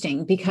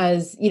interesting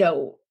because,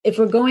 if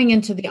we're going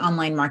into the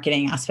online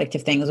marketing aspect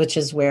of things, which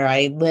is where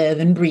I live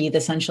and breathe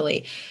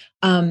essentially,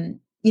 I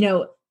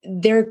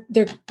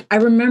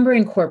remember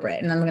in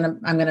corporate, and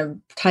I'm gonna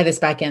tie this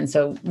back in.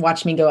 So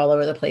watch me go all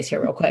over the place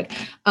here real quick.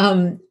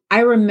 I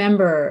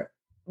remember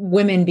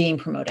women being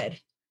promoted,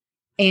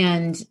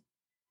 and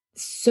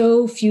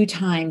so few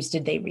times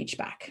did they reach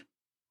back.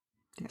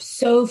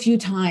 So few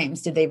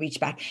times did they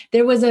reach back.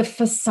 There was a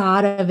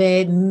facade of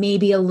it,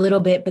 maybe a little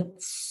bit, but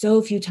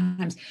so few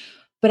times.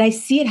 But I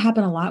see it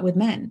happen a lot with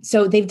men.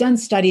 So they've done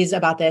studies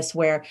about this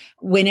where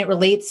when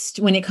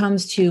it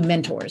comes to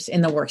mentors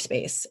in the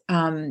workspace,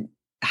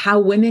 how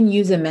women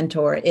use a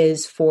mentor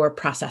is for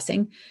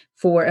processing,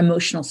 for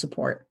emotional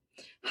support.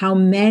 How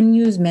men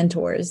use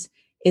mentors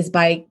is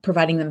by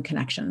providing them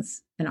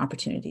connections and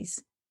opportunities.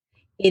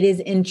 It is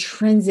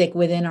intrinsic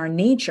within our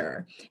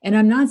nature. And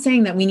I'm not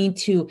saying that we need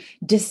to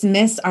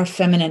dismiss our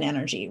feminine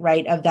energy,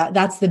 right? Of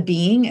that's the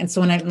being. And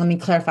so let me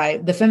clarify,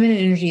 the feminine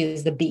energy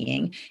is the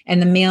being,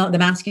 and the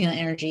masculine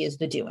energy is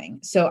the doing.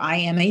 So I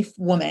am a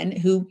woman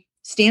who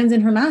stands in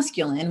her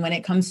masculine when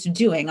it comes to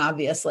doing,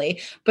 obviously,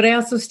 but I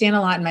also stand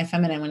a lot in my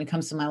feminine when it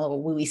comes to my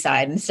little wooey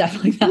side and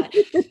stuff like that.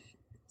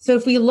 So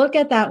if we look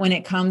at that when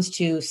it comes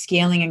to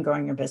scaling and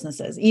growing your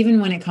businesses,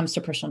 even when it comes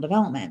to personal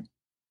development,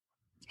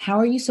 how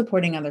are you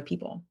supporting other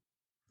people?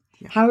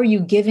 Yeah. How are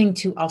you giving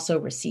to also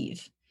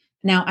receive?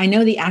 Now, I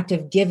know the act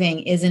of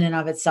giving is in and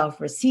of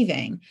itself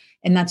receiving,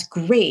 and that's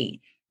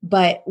great,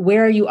 but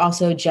where are you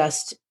also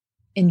just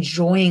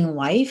enjoying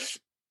life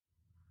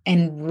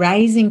and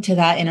rising to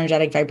that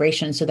energetic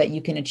vibration so that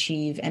you can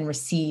achieve and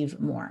receive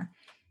more.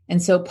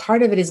 And so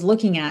part of it is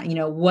looking at,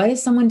 what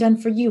has someone done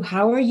for you?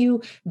 How are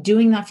you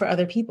doing that for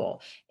other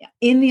people?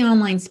 In the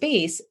online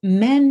space,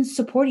 men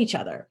support each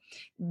other.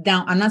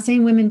 Now, I'm not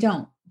saying women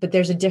don't, but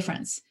there's a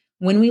difference.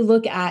 When we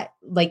look at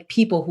like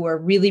people who are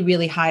really,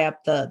 really high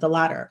up the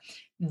ladder,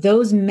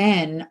 those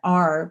men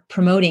are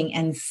promoting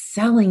and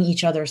selling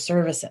each other's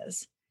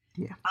services.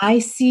 Yeah. I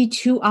see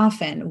too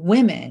often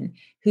women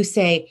who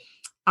say,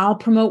 I'll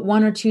promote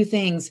one or two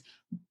things,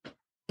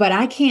 but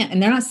I can't,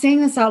 and they're not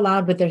saying this out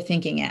loud, but they're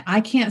thinking it.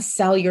 I can't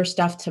sell your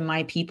stuff to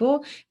my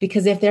people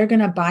because if they're going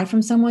to buy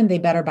from someone, they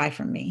better buy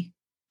from me.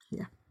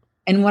 Yeah.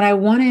 And what I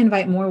want to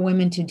invite more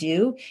women to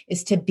do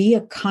is to be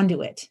a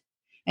conduit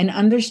and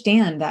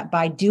understand that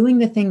by doing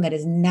the thing that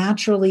is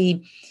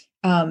naturally,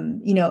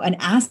 an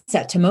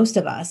asset to most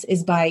of us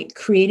is by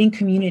creating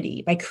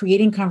community, by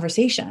creating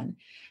conversation,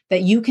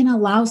 that you can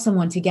allow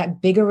someone to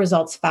get bigger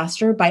results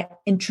faster by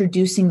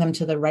introducing them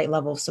to the right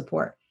level of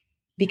support.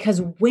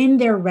 Because when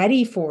they're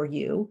ready for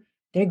you,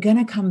 they're going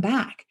to come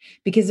back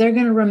because they're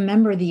going to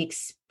remember the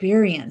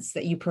experience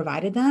that you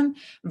provided them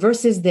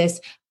versus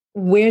this,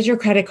 where's your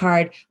credit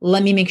card?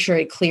 Let me make sure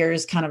it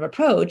clears kind of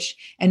approach,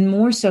 and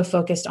more so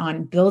focused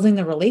on building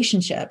the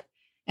relationship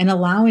and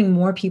allowing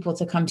more people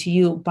to come to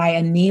you by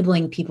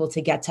enabling people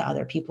to get to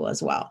other people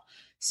as well.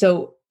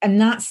 So I'm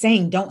not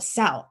saying don't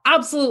sell,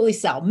 absolutely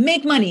sell,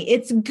 make money.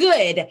 It's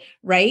good,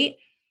 right?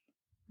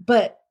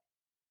 But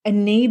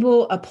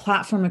enable a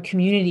platform, a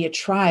community, a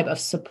tribe of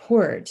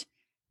support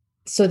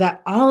so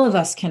that all of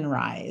us can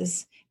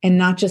rise and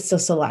not just a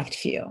select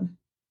few.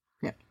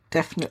 Yeah,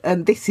 definitely.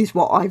 And this is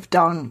what I've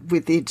done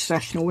with the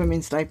International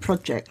Women's Day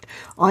project.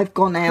 I've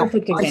gone out.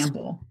 Perfect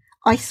example.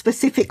 I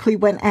specifically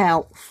went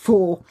out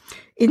for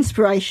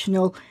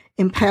inspirational,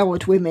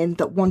 empowered women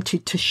that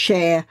wanted to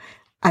share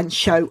and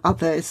show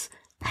others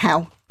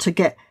how to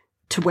get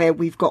to where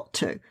we've got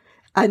to.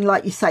 And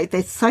like you say,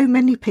 there's so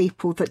many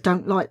people that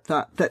don't like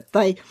that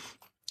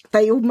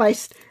they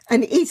almost,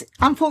 and it is,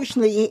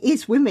 unfortunately, it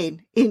is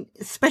women,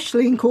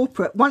 especially in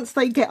corporate. Once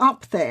they get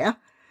up there,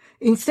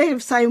 instead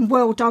of saying,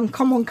 well done,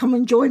 come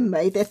and join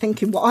me, they're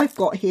thinking, well, I've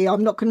got here,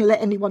 I'm not going to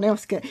let anyone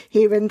else get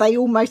here. And they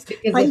almost...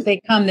 Because if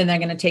they come, then they're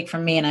going to take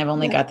from me and I've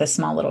only got this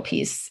small little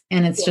piece.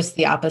 And it's just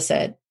the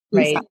opposite,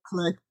 right?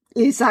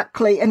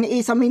 Exactly. And it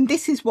is,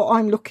 this is what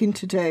I'm looking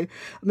to do.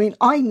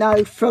 I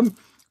know from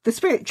the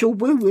spiritual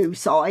woo-woo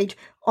side,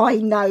 I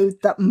know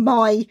that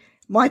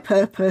my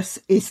purpose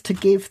is to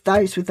give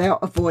those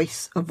without a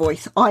voice a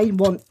voice. I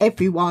want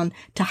everyone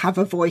to have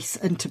a voice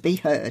and to be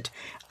heard.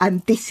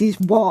 And this is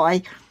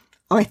why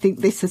I think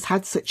this has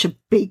had such a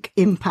big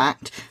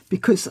impact,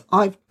 because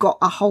I've got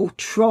a whole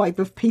tribe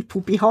of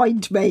people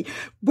behind me,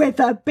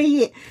 whether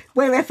be it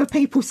wherever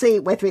people see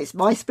it, whether it's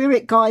my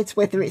spirit guides,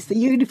 whether it's the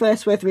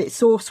universe, whether it's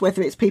source,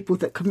 whether it's people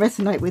that can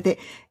resonate with it.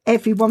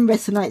 Everyone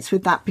resonates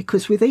with that,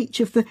 because with each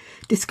of the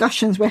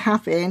discussions we're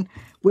having,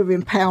 we're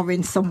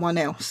empowering someone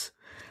else.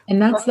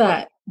 And that's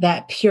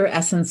that pure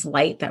essence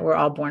light that we're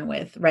all born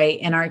with, right?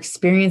 And our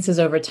experiences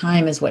over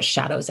time is what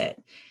shadows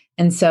it.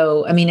 And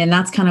so, and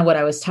that's kind of what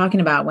I was talking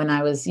about when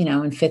I was, in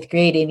 5th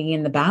grade, eating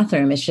in the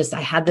bathroom. It's just,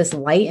 I had this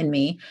light in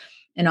me,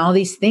 and all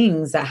these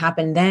things that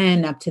happened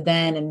then, up to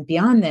then, and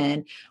beyond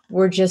then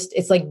were just,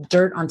 it's like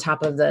dirt on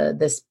top of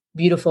this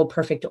beautiful,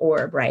 perfect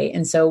orb. Right.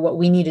 And so what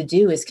we need to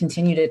do is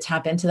continue to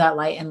tap into that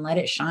light and let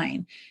it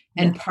shine.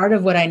 And part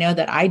of what I know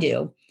that I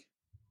do,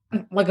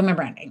 look at my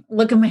branding,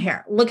 look at my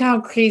hair, look how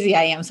crazy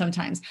I am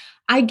sometimes.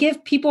 I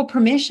give people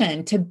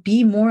permission to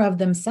be more of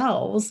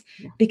themselves,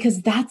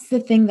 because that's the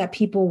thing that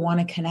people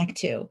want to connect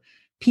to.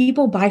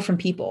 People buy from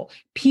people.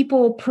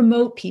 People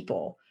promote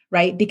people,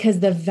 right? Because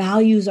the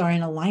values are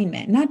in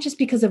alignment, not just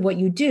because of what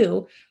you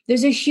do.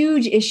 There's a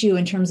huge issue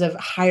in terms of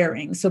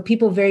hiring. So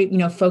people very,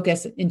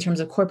 focus in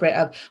terms of corporate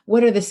of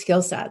what are the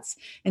skill sets,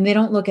 and they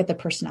don't look at the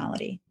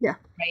personality. Yeah.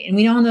 Right. And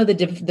we all know the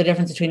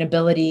difference between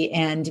ability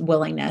and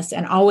willingness,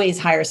 and always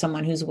hire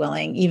someone who's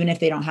willing, even if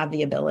they don't have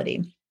the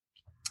ability.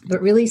 But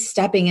really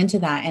stepping into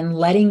that and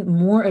letting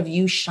more of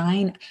you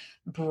shine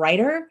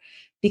brighter,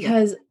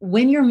 because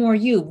when you're more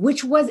you,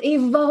 which was a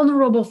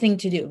vulnerable thing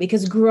to do,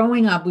 because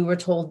growing up, we were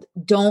told,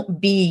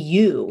 don't be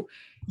you.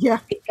 Yeah.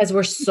 Because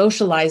we're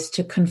socialized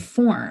to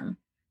conform.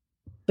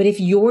 But if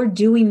you're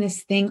doing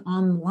this thing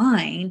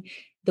online,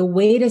 the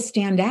way to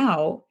stand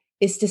out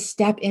is to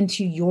step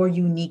into your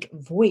unique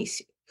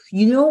voice.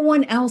 No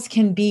one else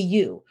can be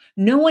you.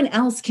 No one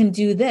else can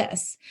do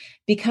this,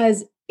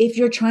 because if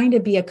you're trying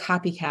to be a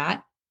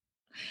copycat,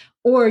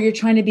 or you're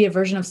trying to be a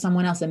version of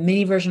someone else, a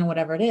mini version,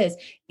 whatever it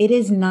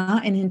is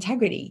not an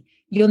integrity.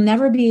 You'll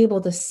never be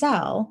able to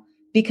sell,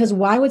 because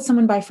why would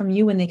someone buy from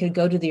you when they could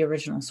go to the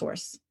original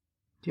source?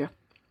 Yeah.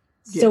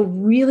 So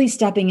really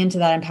stepping into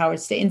that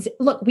empowered state. And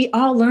look, we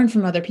all learn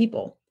from other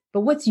people,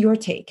 but what's your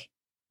take?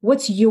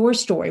 What's your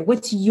story?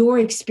 What's your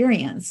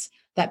experience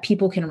that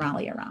people can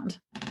rally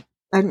around?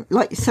 And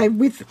like you say,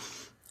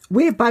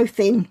 we're both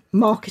in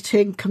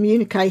marketing,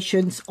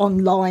 communications,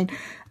 online,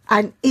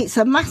 And it's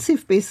a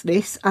massive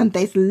business and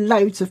there's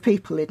loads of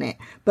people in it,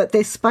 but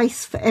there's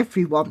space for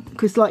everyone.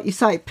 Because like you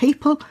say,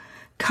 people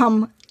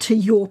come to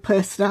your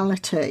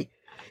personality.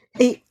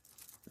 They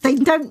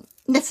don't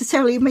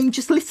necessarily, I mean,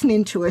 just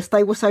listening to us,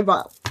 they will say,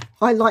 right,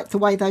 I like the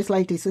way those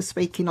ladies are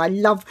speaking. I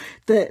love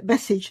the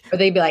message. Or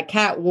they'd be like,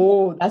 Kat,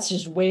 whoa, that's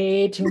just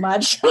way too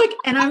much. Like,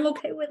 and I'm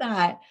okay with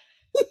that.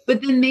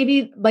 But then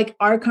maybe like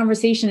our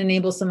conversation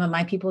enables some of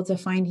my people to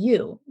find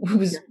you,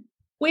 who's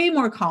way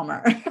more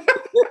calmer.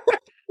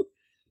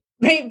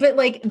 Right. But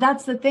like,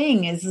 that's the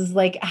thing is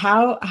like,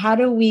 how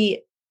do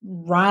we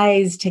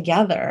rise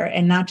together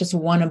and not just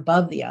one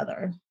above the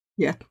other?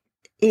 Yeah.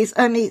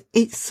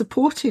 It's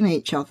supporting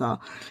each other,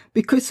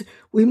 because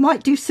we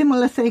might do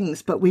similar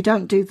things, but we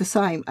don't do the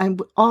same.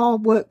 And our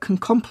work can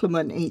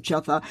complement each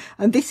other.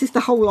 And this is the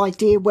whole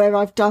idea where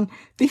I've done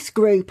this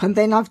group and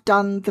then I've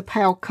done the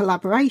PAL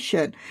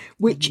collaboration,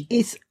 which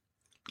is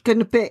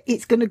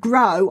it's going to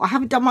grow. I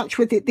haven't done much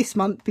with it this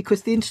month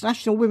because the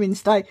International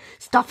Women's Day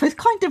stuff has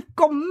kind of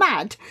gone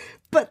mad,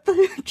 but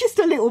just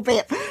a little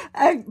bit.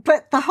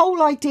 But the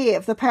whole idea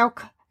of the PAL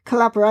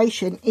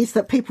collaboration is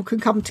that people can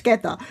come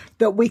together,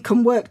 that we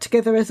can work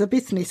together as a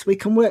business, we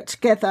can work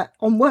together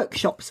on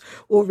workshops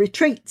or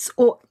retreats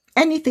or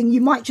anything.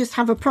 You might just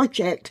have a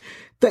project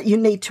that you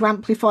need to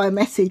amplify a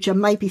message and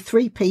maybe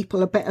 3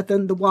 people are better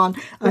than the one.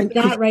 And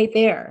that right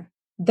there,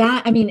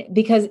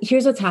 because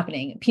here's what's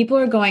happening. People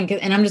are going,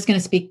 and I'm just going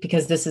to speak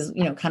because this is,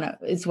 kind of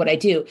is what I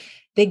do.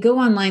 They go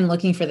online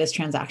looking for this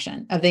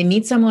transaction. They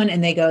meet someone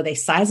and they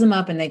size them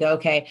up and they go,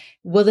 okay,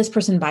 will this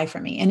person buy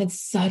from me? And it's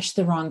such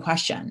the wrong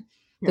question.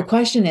 The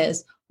question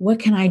is, what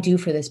can I do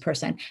for this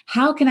person?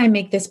 How can I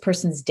make this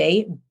person's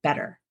day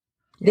better?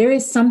 There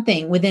is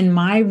something within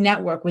my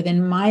network,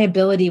 within my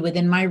ability,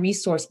 within my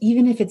resource,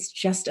 even if it's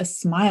just a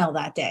smile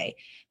that day,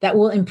 that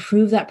will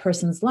improve that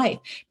person's life,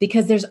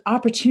 because there's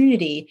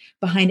opportunity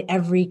behind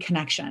every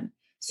connection.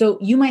 So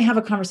you might have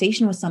a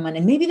conversation with someone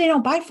and maybe they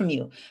don't buy from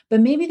you,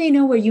 but maybe they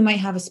know where you might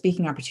have a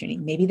speaking opportunity.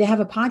 Maybe they have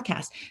a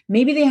podcast.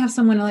 Maybe they have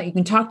someone that you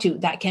can talk to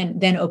that can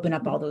then open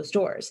up all those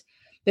doors.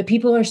 But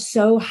people are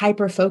so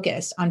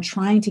hyper-focused on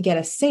trying to get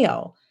a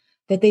sale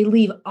that they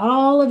leave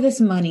all of this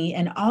money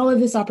and all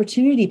of this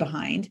opportunity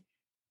behind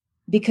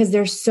because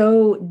they're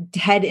so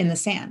head in the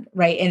sand,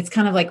 right? And it's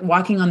kind of like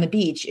walking on the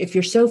beach. If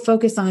you're so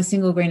focused on a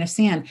single grain of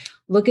sand,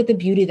 look at the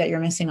beauty that you're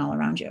missing all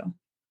around you.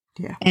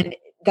 Yeah. And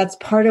that's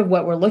part of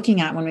what we're looking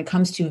at when it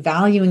comes to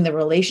valuing the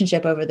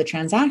relationship over the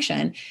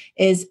transaction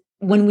is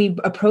when we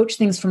approach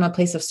things from a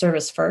place of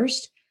service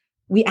first,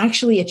 we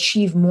actually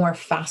achieve more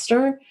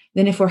faster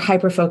than if we're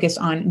hyper-focused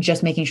on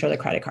just making sure the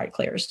credit card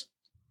clears.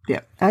 Yeah.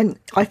 And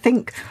I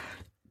think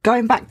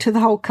going back to the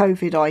whole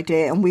COVID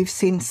idea, and we've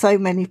seen so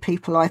many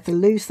people either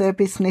lose their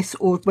business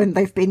or when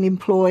they've been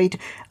employed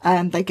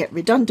and they get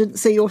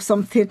redundancy or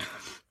something,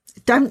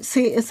 don't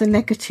see it as a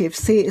negative,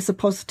 see it as a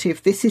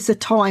positive. This is a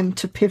time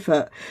to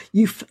pivot.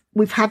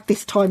 We've had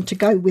this time to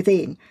go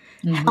within.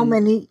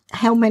 Mm-hmm.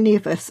 How many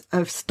of us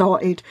have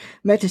started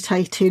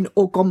meditating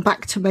or gone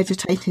back to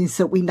meditating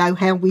so we know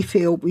how we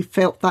feel? We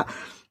felt that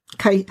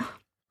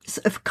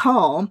sort of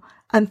calm,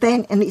 and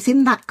it's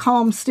in that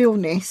calm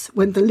stillness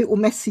when the little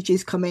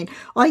messages come in.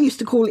 I used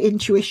to call it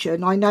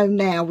intuition. I know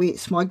now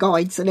it's my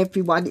guides and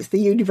everyone, it's the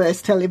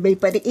universe telling me,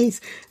 but it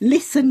is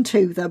listen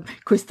to them,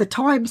 because the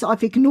times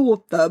I've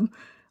ignored them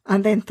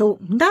and then thought,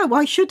 no,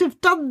 I should have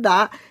done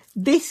that.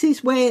 This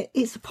is where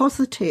it's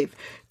positive.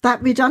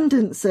 That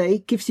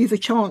redundancy gives you the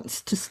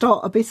chance to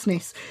start a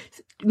business.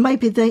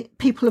 Maybe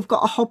people have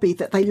got a hobby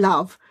that they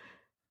love,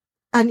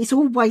 and it's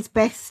always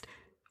best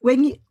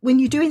when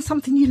you're doing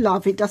something you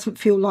love, it doesn't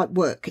feel like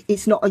work.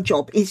 It's not a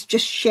job. It's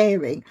just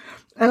sharing.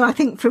 And I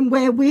think from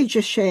where we're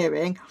just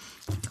sharing,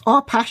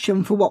 our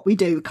passion for what we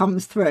do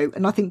comes through.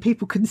 And I think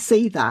people can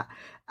see that.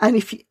 And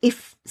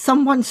if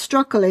someone's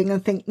struggling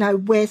and think, no,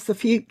 where's the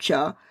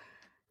future?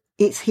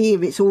 It's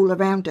here. It's all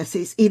around us.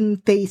 It's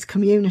in these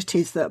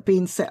communities that are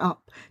being set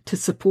up to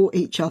support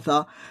each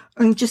other.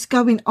 And just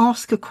go and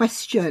ask a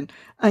question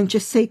and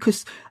just see,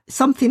 because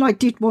something I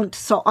did want to,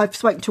 so I've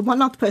spoken to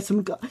one other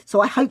person,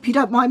 so I hope you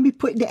don't mind me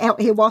putting it out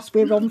here whilst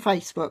we're on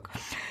Facebook.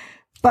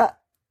 But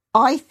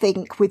I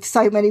think with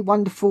so many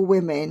wonderful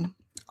women,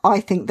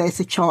 I think there's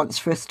a chance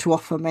for us to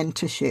offer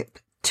mentorship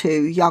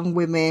to young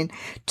women,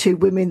 to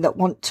women that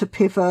want to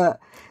pivot,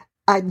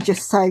 and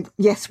just say,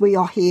 yes, we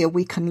are here,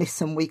 we can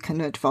listen, we can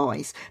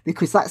advise,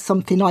 because that's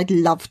something I'd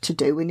love to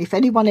do. And if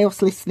anyone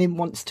else listening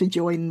wants to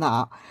join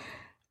that,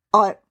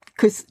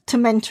 because to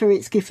mentor,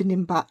 it's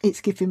giving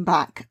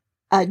back.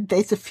 And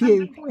there's a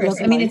few.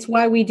 I mean, it's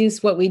why we do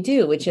what we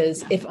do, which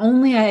is if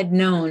only I had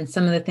known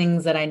some of the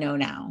things that I know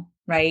now,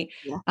 right?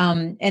 Yeah.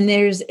 And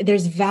there's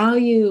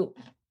value.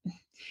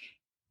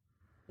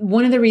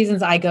 One of the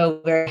reasons I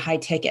go very high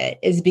ticket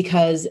is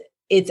because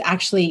it's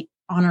actually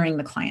honoring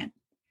the client.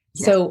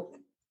 Yeah.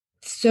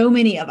 So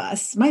many of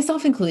us,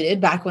 myself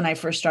included, back when I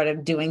first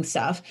started doing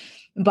stuff,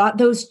 bought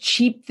those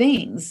cheap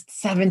things,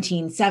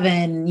 17.7,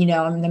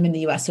 I'm in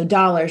the US, so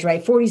dollars,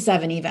 right?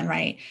 47 even,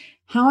 right?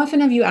 How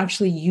often have you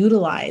actually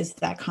utilized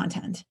that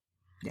content?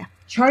 Yeah.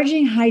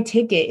 Charging high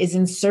ticket is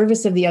in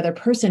service of the other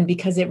person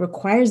because it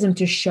requires them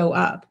to show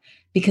up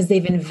because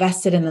they've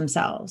invested in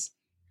themselves.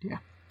 Yeah.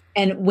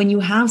 And when you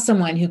have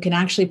someone who can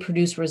actually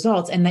produce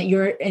results and that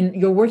you're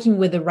working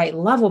with the right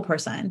level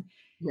person.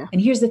 Yeah.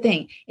 And here's the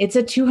thing, it's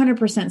a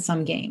 200%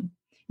 sum game,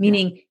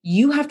 meaning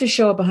you have to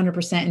show up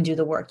 100% and do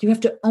the work. You have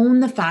to own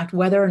the fact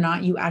whether or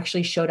not you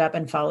actually showed up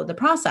and followed the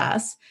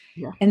process.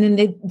 Yeah. And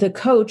then the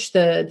coach,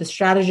 the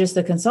strategist,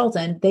 the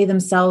consultant, they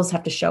themselves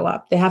have to show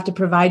up. They have to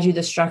provide you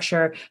the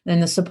structure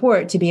and the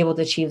support to be able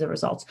to achieve the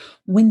results.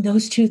 When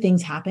those two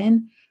things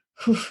happen,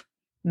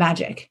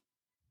 magic.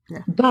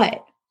 Yeah.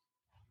 But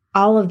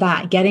all of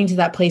that, getting to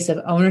that place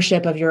of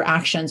ownership of your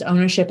actions,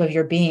 ownership of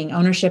your being,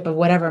 ownership of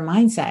whatever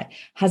mindset,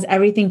 has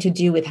everything to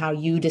do with how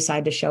you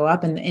decide to show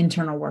up and the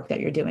internal work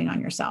that you're doing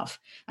on yourself.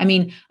 I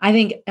mean, I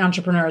think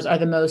entrepreneurs are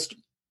the most,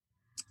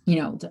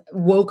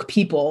 woke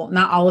people.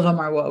 Not all of them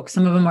are woke.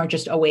 Some of them are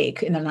just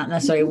awake and they're not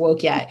necessarily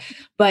woke yet,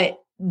 but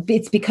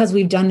it's because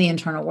we've done the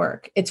internal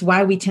work. It's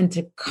why we tend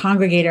to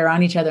congregate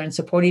around each other and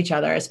support each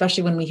other,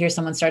 especially when we hear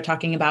someone start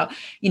talking about,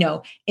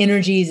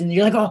 energies and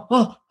you're like,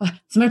 oh,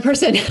 it's my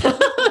person.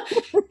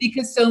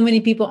 Because so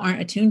many people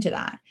aren't attuned to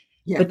that.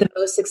 Yeah. But the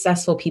most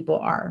successful people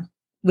are,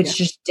 which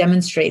just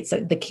demonstrates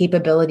that the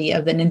capability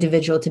of an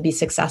individual to be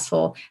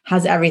successful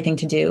has everything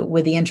to do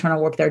with the internal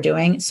work they're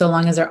doing, so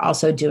long as they're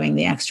also doing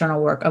the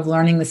external work of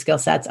learning the skill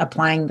sets,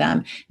 applying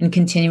them, and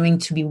continuing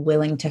to be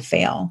willing to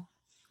fail.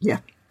 Yeah.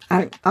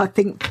 I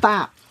think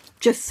that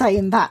just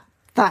saying that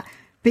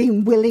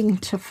being willing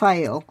to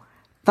fail,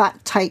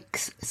 that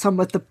takes some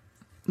of the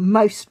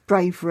most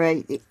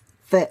bravery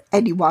that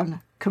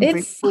anyone can bring.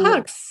 It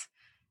sucks.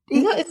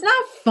 It's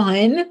not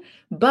fun,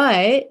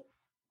 but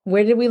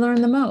where did we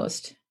learn the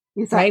most?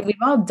 Exactly. Right? We've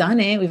all done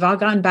it. We've all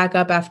gotten back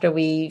up after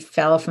we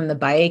fell from the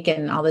bike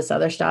and all this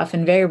other stuff.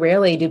 And very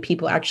rarely do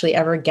people actually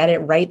ever get it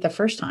right the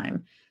first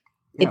time.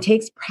 Yep. It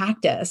takes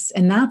practice.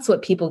 And that's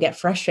what people get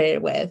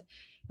frustrated with.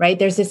 Right?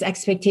 There's this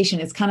expectation.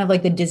 It's kind of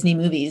like the Disney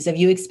movies. If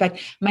you expect,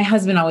 my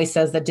husband always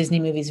says that Disney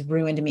movies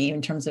ruined me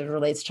in terms of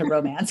relates to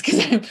romance.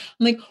 Cause I'm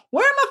like,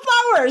 where are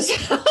my flowers?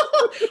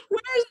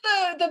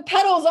 Where's the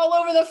petals all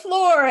over the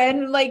floor?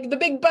 And like the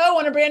big bow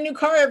on a brand new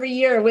car every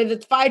year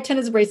with 5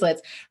 tennis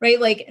bracelets,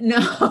 right? Like,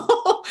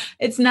 no,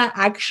 it's not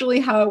actually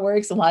how it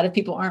works. A lot of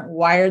people aren't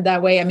wired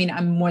that way. I mean,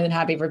 I'm more than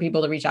happy for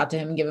people to reach out to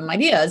him and give him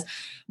ideas,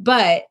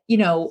 but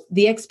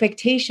the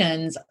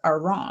expectations are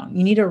wrong.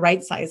 You need to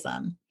right size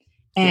them.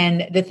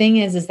 And the thing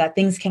is that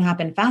things can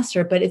happen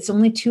faster, but it's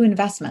only 2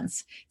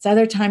 investments. It's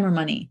either time or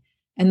money.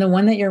 And the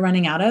one that you're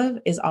running out of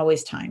is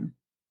always time.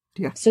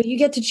 Yeah. So you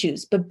get to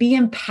choose, but be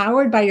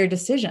empowered by your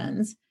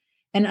decisions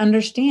and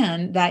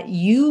understand that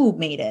you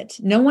made it.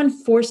 No one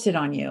forced it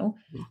on you.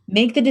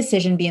 Make the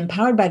decision, be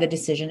empowered by the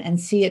decision, and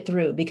see it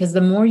through. Because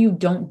the more you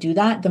don't do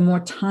that, the more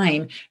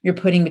time you're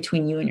putting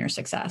between you and your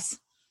success.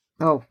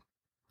 Oh,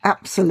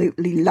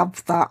 absolutely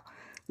love that.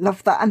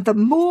 Love that. And the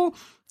more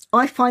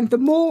I find, the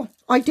more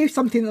I do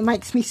something that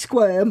makes me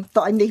squirm,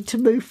 that I need to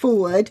move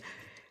forward,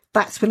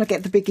 that's when I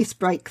get the biggest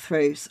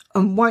breakthroughs.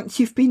 And once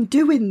you've been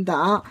doing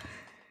that,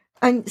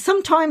 and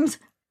sometimes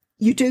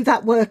you do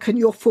that work and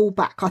you'll fall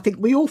back. I think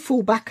we all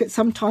fall back at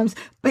sometimes,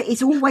 but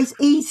it's always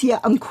easier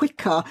and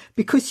quicker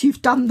because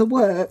you've done the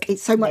work.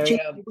 It's so much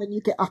easier when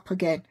you get up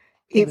again.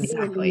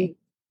 Exactly.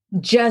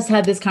 Just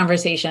had this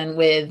conversation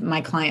with my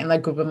client,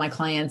 like group of my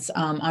clients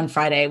on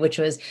Friday, which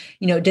was,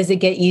 does it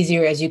get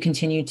easier as you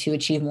continue to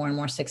achieve more and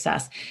more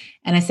success?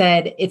 And I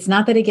said, it's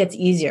not that it gets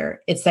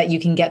easier. It's that you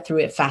can get through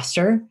it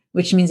faster,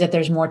 which means that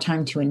there's more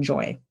time to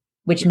enjoy,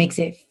 which makes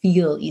it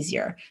feel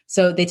easier.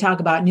 So they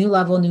talk about new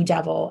level, new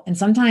devil. And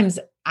sometimes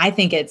I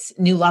think it's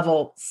new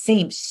level,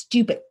 same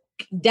stupid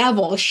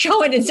devil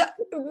showing its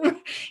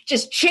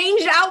just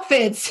changed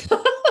outfits.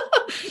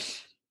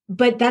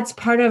 But that's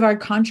part of our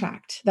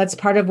contract. That's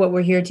part of what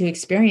we're here to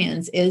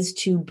experience, is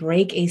to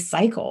break a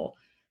cycle.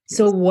 Yes.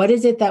 So what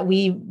is it that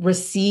we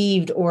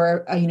received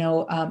or,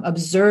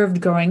 observed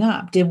growing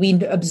up? Did we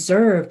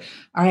observe,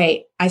 all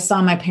right, I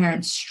saw my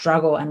parents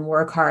struggle and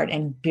work hard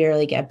and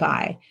barely get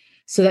by.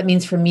 So that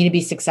means for me to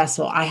be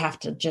successful, I have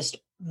to just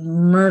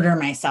murder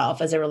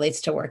myself as it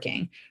relates to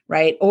working,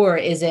 right? Or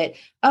is it,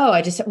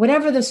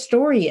 whatever the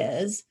story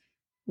is,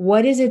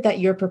 what is it that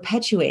you're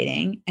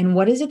perpetuating and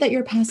what is it that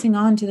you're passing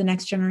on to the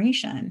next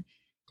generation?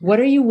 What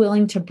are you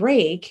willing to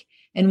break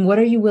and what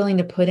are you willing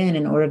to put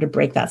in order to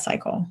break that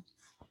cycle?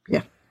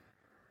 Yeah,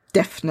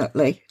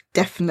 definitely.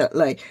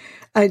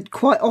 And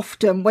quite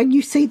often when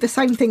you see the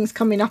same things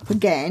coming up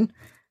again,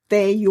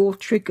 they're your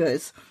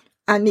triggers.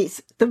 And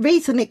it's the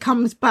reason it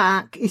comes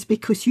back is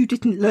because you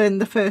didn't learn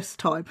the first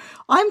time.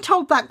 I'm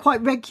told that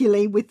quite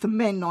regularly with the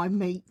men I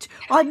meet.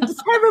 I'm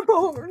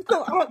terrible,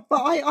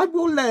 but I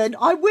will learn.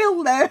 I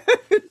will learn.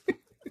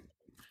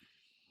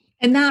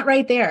 And that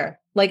right there,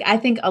 like, I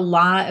think a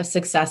lot of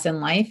success in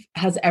life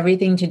has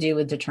everything to do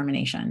with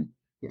determination.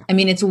 Yeah. I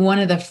mean, it's one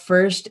of the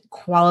first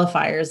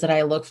qualifiers that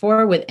I look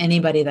for with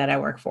anybody that I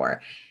work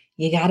for.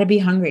 You got to be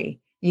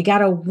hungry. You got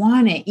to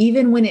want it.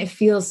 Even when it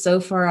feels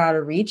so far out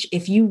of reach,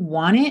 if you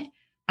want it,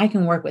 I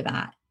can work with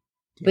that.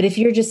 But if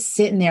you're just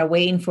sitting there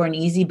waiting for an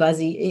easy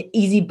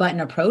button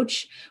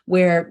approach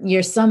where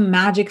you're some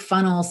magic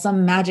funnel,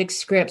 some magic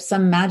script,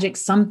 some magic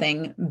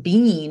something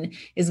being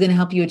is going to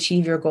help you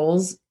achieve your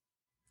goals,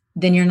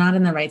 then you're not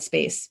in the right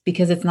space,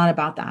 because it's not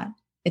about that.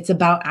 It's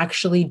about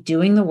actually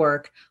doing the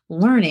work,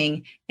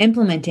 learning,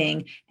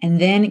 implementing,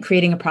 and then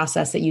creating a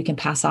process that you can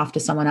pass off to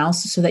someone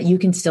else so that you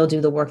can still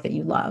do the work that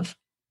you love.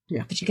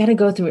 Yeah. But you got to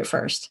go through it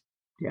first.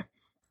 Yeah.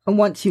 And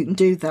once you can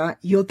do that,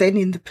 you're then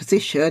in the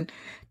position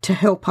to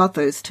help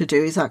others to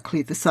do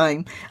exactly the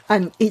same.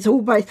 And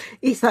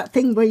it's that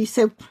thing where you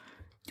said,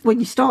 when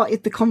you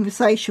started the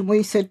conversation, where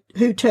you said,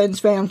 who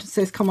turns round and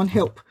says, come on,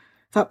 help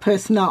that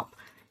person up?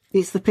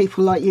 It's the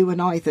people like you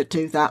and I that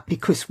do that,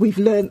 because we've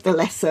learned the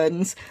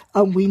lessons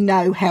and we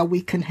know how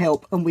we can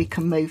help and we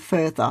can move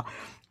further.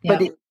 Yep.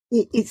 But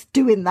it's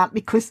doing that,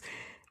 because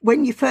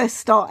when you first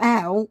start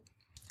out,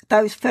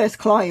 those first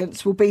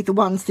clients will be the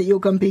ones that you're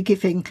going to be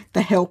giving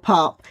the help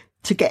up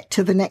to get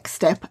to the next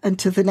step and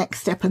to the next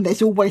step. And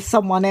there's always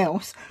someone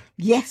else.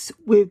 Yes,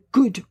 we're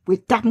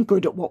damn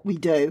good at what we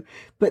do,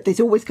 but there's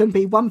always going to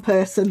be one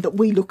person that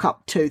we look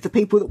up to, the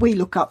people that we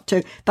look up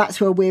to.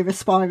 That's where we're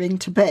aspiring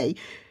to be.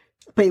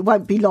 But it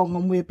won't be long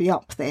and we'll be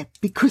up there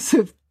because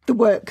of the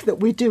work that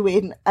we're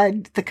doing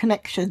and the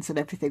connections and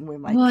everything we're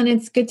making. Well, and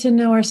it's good to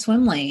know our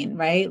swim lane,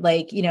 right?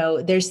 Like,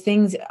 there's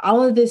things,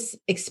 all of this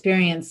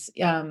experience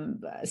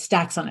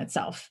stacks on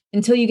itself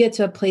until you get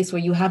to a place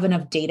where you have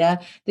enough data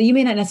that you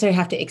may not necessarily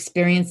have to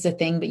experience the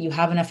thing, but you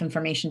have enough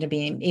information to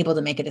be able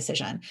to make a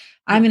decision.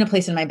 I'm in a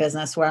place in my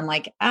business where I'm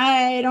like,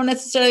 I don't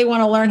necessarily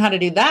want to learn how to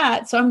do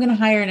that. So I'm going to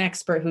hire an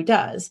expert who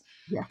does.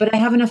 Yeah. But I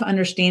have enough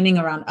understanding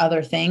around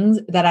other things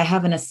that I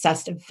have an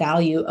assessed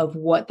value of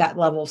what that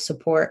level of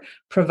support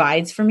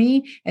provides for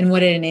me and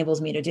what it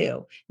enables me to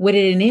do. What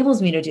it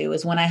enables me to do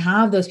is when I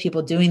have those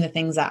people doing the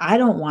things that I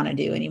don't want to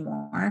do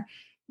anymore,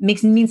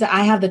 means that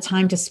I have the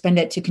time to spend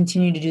it to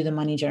continue to do the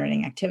money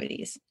generating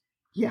activities.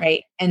 Yeah.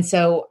 Right. And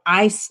so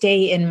I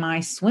stay in my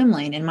swim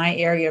lane, in my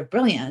area of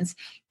brilliance.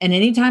 And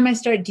anytime I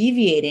start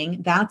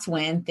deviating, that's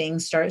when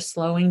things start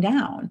slowing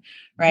down.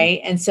 Right.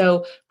 Mm-hmm. And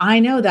so I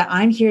know that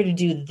I'm here to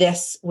do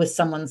this with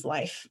someone's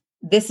life.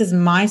 This is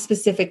my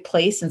specific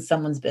place in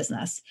someone's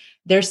business.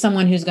 There's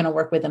someone who's going to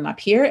work with them up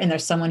here, and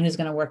there's someone who's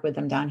going to work with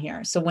them down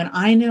here. So when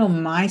I know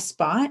my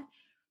spot,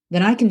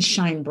 then I can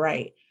shine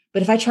bright.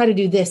 But if I try to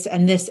do this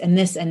and this and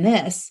this and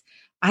this,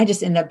 I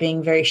just end up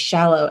being very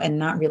shallow and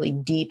not really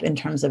deep in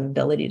terms of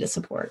ability to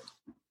support.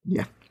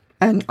 Yeah.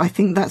 And I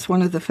think that's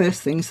one of the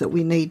first things that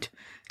we need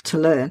to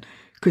learn.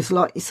 Because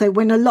like you say,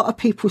 when a lot of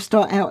people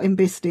start out in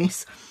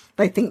business,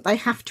 they think they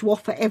have to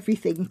offer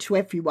everything to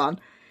everyone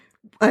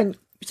and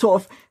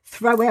sort of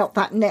throw out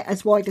that net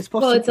as wide as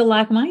possible. Well, it's a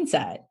lack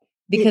mindset.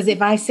 Because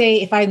if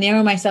I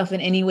narrow myself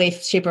in any way,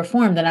 shape, or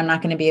form, then I'm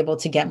not going to be able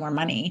to get more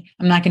money.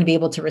 I'm not going to be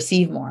able to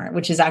receive more,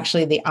 which is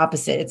actually the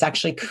opposite. It's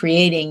actually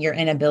creating your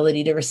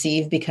inability to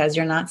receive because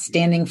you're not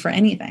standing for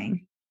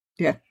anything.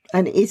 Yeah.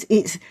 And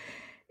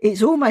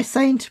it's almost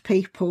saying to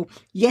people,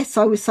 yes,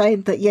 I was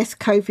saying that, yes,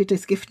 COVID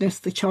has given us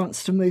the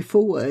chance to move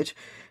forward.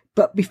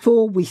 But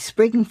before we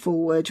spring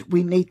forward,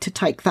 we need to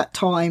take that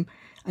time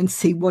and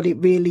see what it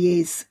really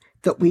is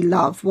that we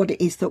love, what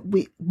it is that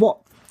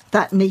what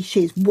that niche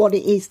is, what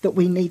it is that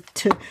we need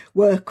to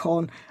work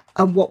on,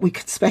 and what we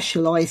could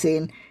specialise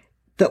in,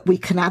 that we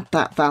can add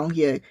that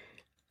value.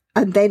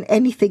 And then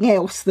anything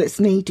else that's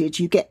needed,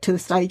 you get to the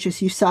stage,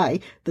 as you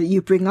say, that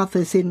you bring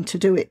others in to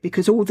do it,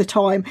 because all the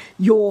time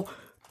you're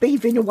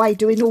beavering away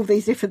doing all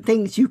these different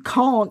things. You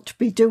can't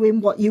be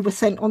doing what you were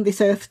sent on this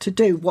earth to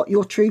do, what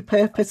your true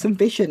purpose and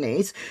vision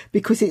is,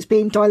 because it's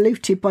being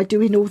diluted by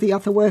doing all the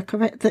other work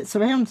that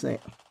surrounds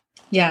it.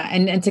 Yeah.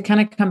 And to kind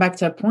of come back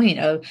to a point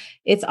of,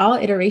 it's all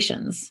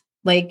iterations.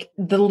 Like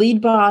the lead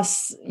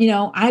boss,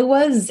 I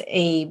was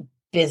a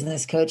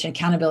business coach, an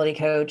accountability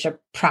coach, a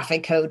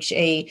profit coach,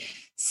 a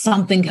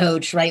something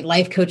coach, right?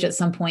 Life coach at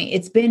some point.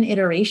 It's been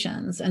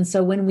iterations. And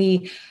so when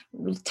we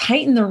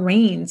tighten the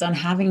reins on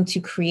having to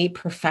create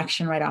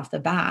perfection right off the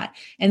bat,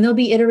 and there'll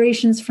be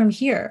iterations from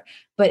here,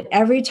 but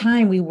every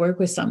time we work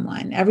with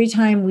someone, every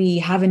time we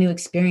have a new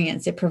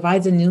experience, it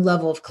provides a new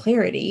level of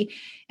clarity.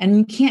 And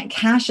you can't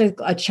cash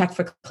a check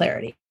for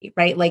clarity,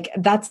 right? Like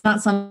that's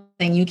not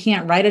something you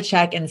can't write a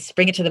check and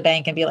bring it to the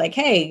bank and be like,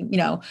 hey,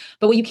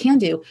 but what you can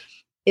do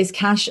is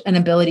cash an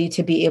ability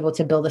to be able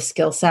to build a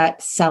skill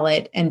set, sell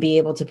it, and be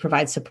able to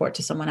provide support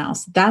to someone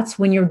else. That's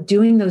when you're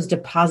doing those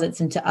deposits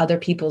into other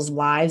people's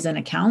lives and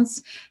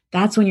accounts.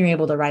 That's when you're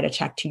able to write a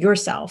check to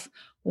yourself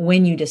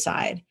when you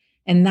decide.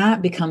 And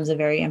that becomes a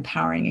very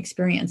empowering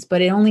experience.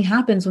 But it only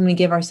happens when we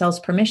give ourselves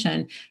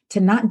permission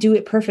to not do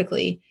it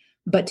perfectly,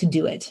 but to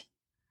do it.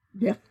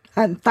 Yeah.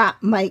 And that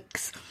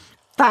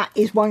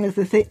is one of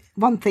the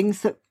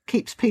things that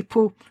keeps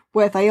people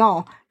where they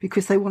are,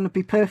 because they want to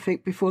be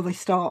perfect before they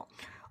start.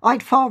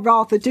 I'd far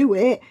rather do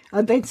it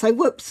and then say,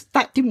 whoops,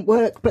 that didn't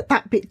work, but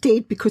that bit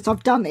did because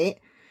I've done it.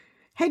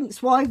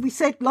 Hence why we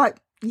said, like,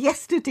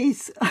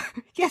 yesterday's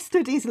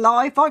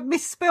live, I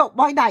misspelt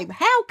my name.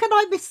 How can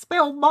I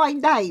misspell my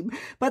name?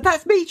 But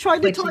that's me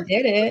trying to type.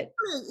 You did it.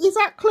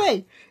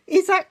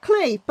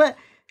 Exactly. But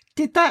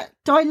did that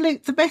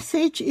dilute the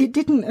message? It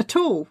didn't at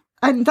all.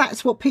 And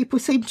that's what people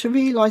seem to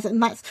realise,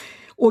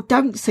 or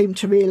don't seem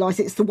to realise.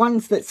 It's the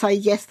ones that say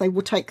yes, they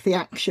will take the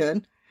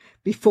action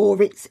before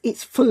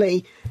it's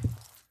fully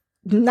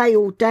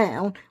nailed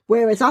down,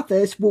 whereas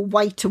others will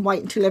wait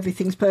until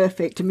everything's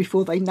perfect, and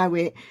before they know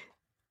it,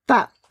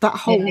 that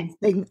whole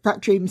thing,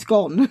 that dream's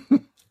gone.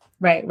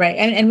 Right.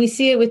 And we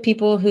see it with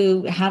people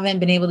who haven't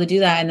been able to do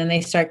that. And then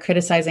they start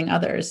criticizing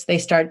others. They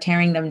start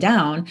tearing them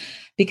down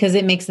because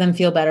it makes them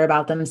feel better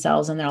about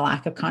themselves and their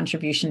lack of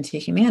contribution to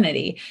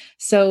humanity.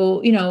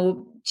 So,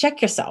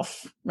 check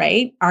yourself,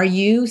 right? Are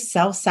you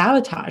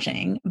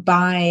self-sabotaging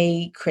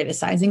by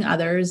criticizing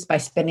others, by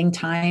spending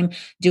time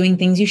doing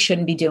things you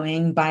shouldn't be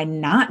doing, by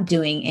not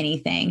doing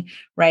anything,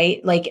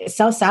 right? Like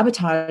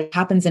self-sabotage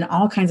happens in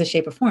all kinds of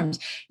shape or forms.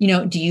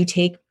 Do you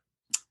take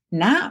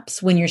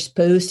naps when you're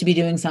supposed to be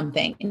doing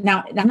something?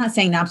 Now, I'm not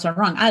saying naps are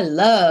wrong. I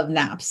love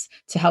naps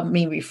to help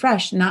me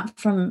refresh, not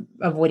from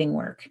avoiding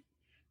work,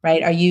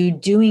 right? Are you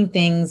doing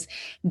things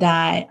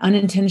that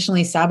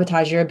unintentionally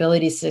sabotage your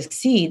ability to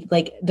succeed?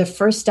 Like the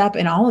first step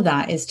in all of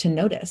that is to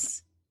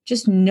notice.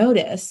 Just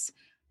notice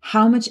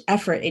how much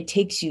effort it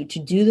takes you to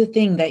do the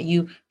thing that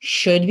you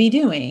should be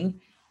doing,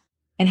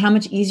 and how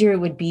much easier it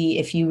would be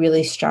if you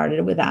really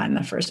started with that in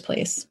the first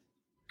place.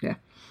 Yeah.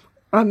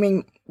 I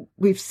mean,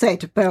 we've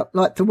said about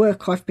like the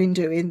work I've been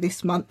doing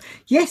this month.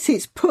 Yes,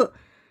 it's put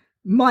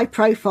my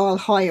profile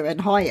higher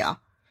and higher.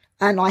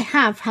 And I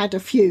have had a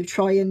few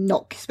try and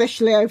knock,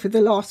 especially over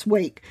the last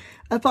week.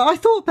 But I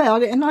thought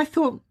about it and I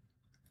thought,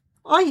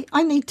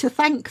 I need to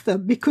thank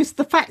them, because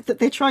the fact that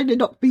they're trying to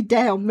knock me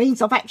down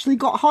means I've actually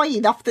got high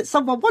enough that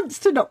someone wants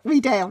to knock me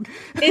down.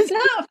 It's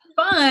not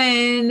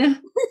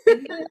fun.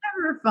 It's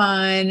never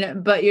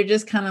fun. But you're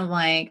just kind of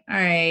like, all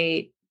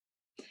right,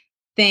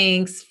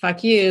 thanks,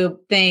 fuck you,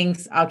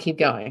 thanks, I'll keep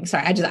going.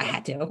 Sorry, I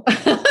had to.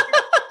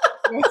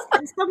 Yes,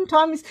 and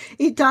sometimes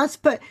it does,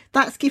 but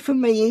that's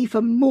given me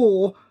even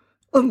more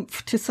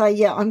oomph to say,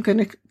 yeah, I'm going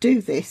to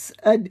do this.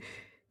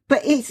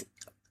 But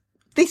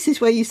this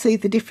is where you see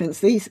the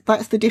difference.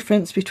 That's the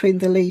difference between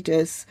the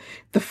leaders,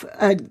 the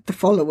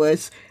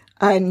followers.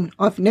 And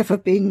I've never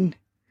been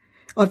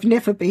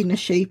a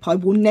sheep. I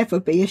will never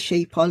be a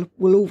sheep. I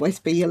will always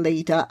be a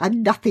leader,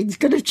 and nothing's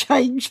going to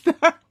change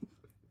that.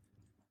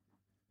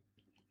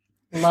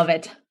 Love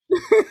it.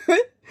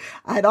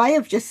 And I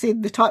have just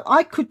seen the time.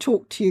 I could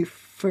talk to you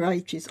for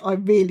ages. I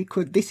really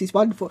could. This is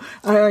wonderful.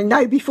 And I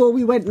know before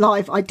we went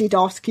live, I did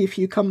ask you if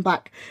you come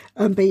back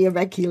and be a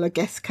regular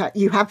guest, Kat.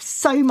 You have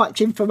so much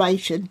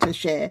information to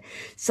share.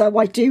 So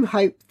I do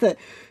hope that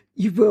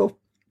you will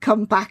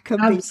come back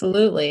and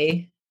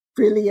absolutely.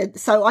 Brilliant.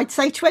 So I'd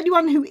say to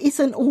anyone who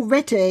isn't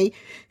already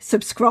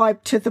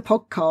subscribed to the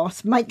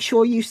podcast, make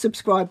sure you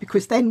subscribe,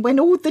 because then when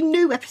all the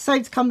new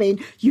episodes come in,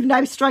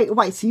 straight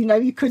away. So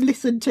you can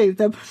listen to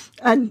them.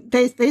 And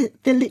they're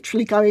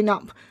literally going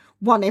up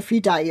one every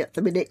day at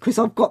the minute, because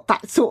I've got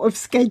that sort of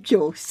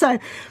schedule. So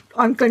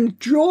I'm going to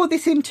draw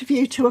this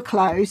interview to a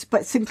close,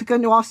 but simply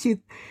going to ask you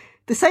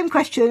the same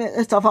question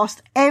as I've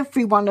asked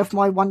every one of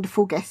my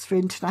wonderful guests for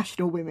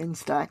International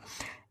Women's Day.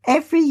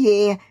 Every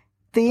year,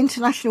 the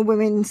International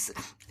Women's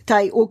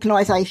Day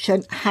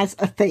organisation has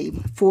a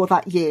theme for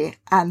that year,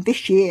 and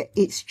this year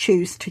it's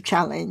Choose to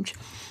Challenge.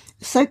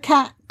 So,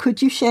 Kat,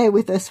 could you share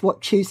with us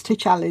what Choose to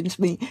Challenge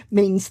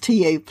means to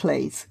you,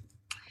 please?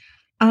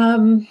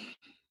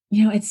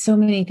 It's so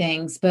many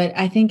things, but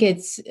I think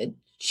it's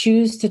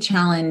choose to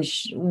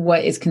challenge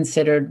what is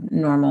considered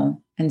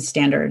normal and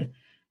standard.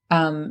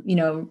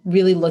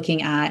 Really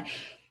looking at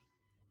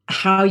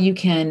how you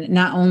can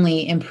not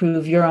only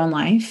improve your own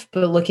life,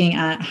 but looking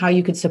at how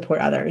you could support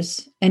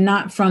others, and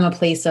not from a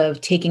place of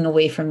taking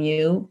away from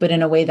you, but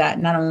in a way that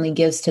not only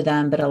gives to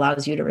them, but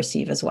allows you to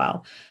receive as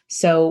well.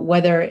 So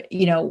whether,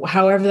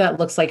 however that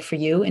looks like for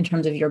you in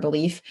terms of your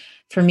belief,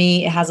 for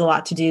me, it has a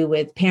lot to do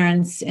with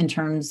parents in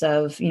terms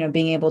of,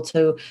 being able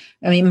to,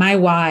 my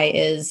why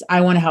is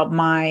I want to help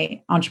my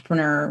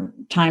entrepreneur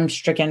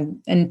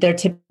time-stricken, and they're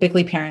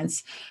typically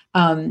parents,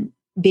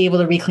 be able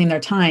to reclaim their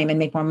time and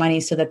make more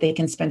money so that they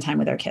can spend time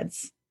with their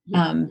kids.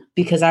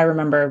 Because I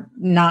remember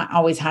not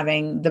always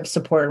having the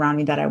support around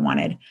me that I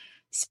wanted.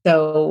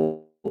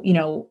 So,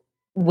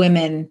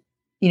 women,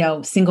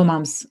 single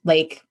moms,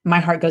 like my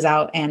heart goes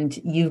out, and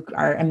you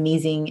are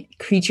amazing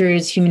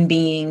creatures, human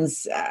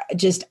beings,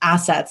 just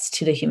assets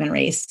to the human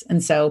race.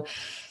 And so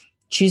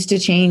choose to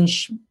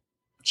change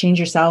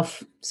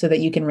yourself so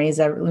that you can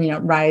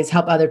rise,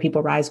 help other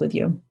people rise with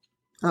you.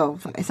 Oh,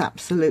 that is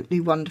absolutely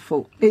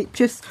wonderful. It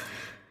just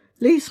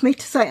leaves me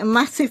to say a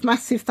massive,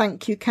 massive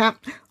thank you, Kat.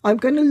 I'm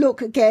going to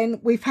look again.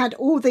 We've had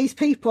all these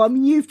people.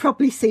 You've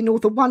probably seen all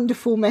the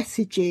wonderful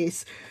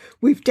messages.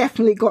 We've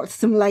definitely got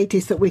some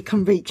ladies that we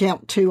can reach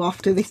out to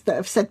after this that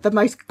have said the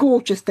most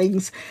gorgeous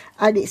things.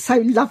 And it's so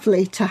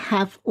lovely to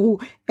have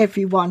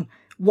everyone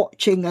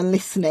watching and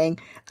listening.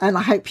 And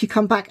I hope you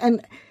come back.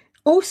 And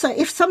Also,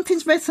 if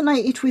something's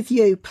resonated with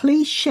you,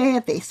 please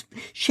share this.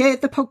 Share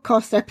the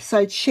podcast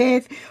episode,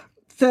 share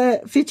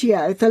the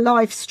video, the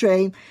live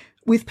stream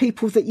with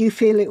people that you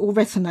feel it will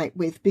resonate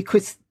with,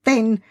 because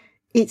then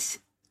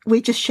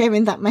we're just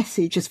sharing that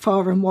message as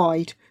far and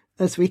wide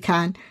as we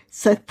can.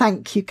 So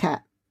thank you,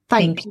 Kat.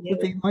 Thank you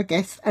for being my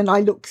guest. And I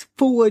look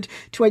forward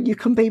to when you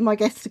can be my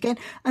guest again.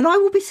 And I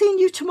will be seeing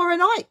you tomorrow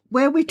night,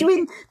 where we're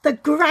doing the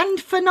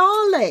grand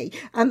finale.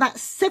 And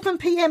that's 7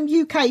 p.m.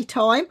 UK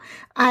time.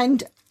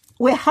 And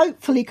we're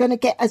hopefully going to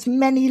get as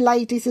many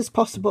ladies as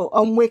possible.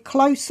 And we're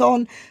close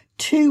on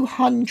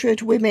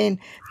 200 women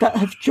that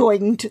have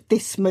joined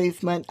this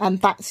movement.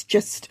 And that's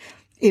just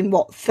in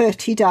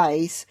 30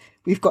 days.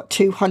 We've got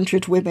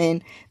 200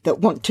 women that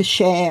want to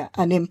share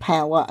and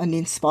empower and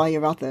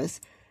inspire others.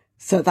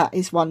 So that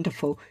is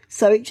wonderful.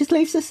 So it just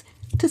leaves us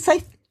to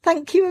say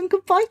thank you and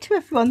goodbye to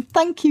everyone.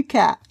 Thank you,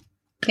 Kat.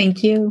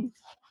 Thank you.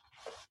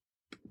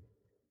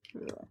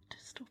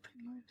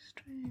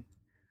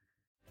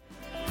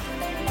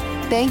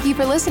 Thank you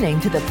for listening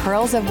to the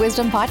Pearls of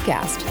Wisdom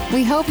podcast.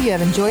 We hope you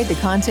have enjoyed the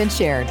content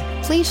shared.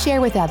 Please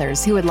share with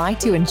others who would like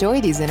to enjoy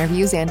these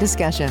interviews and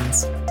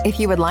discussions. If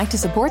you would like to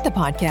support the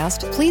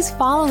podcast, please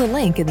follow the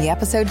link in the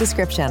episode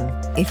description.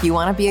 If you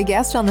want to be a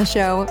guest on the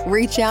show,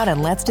 reach out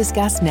and let's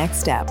discuss next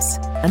steps.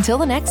 Until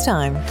the next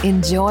time,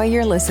 enjoy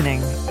your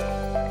listening.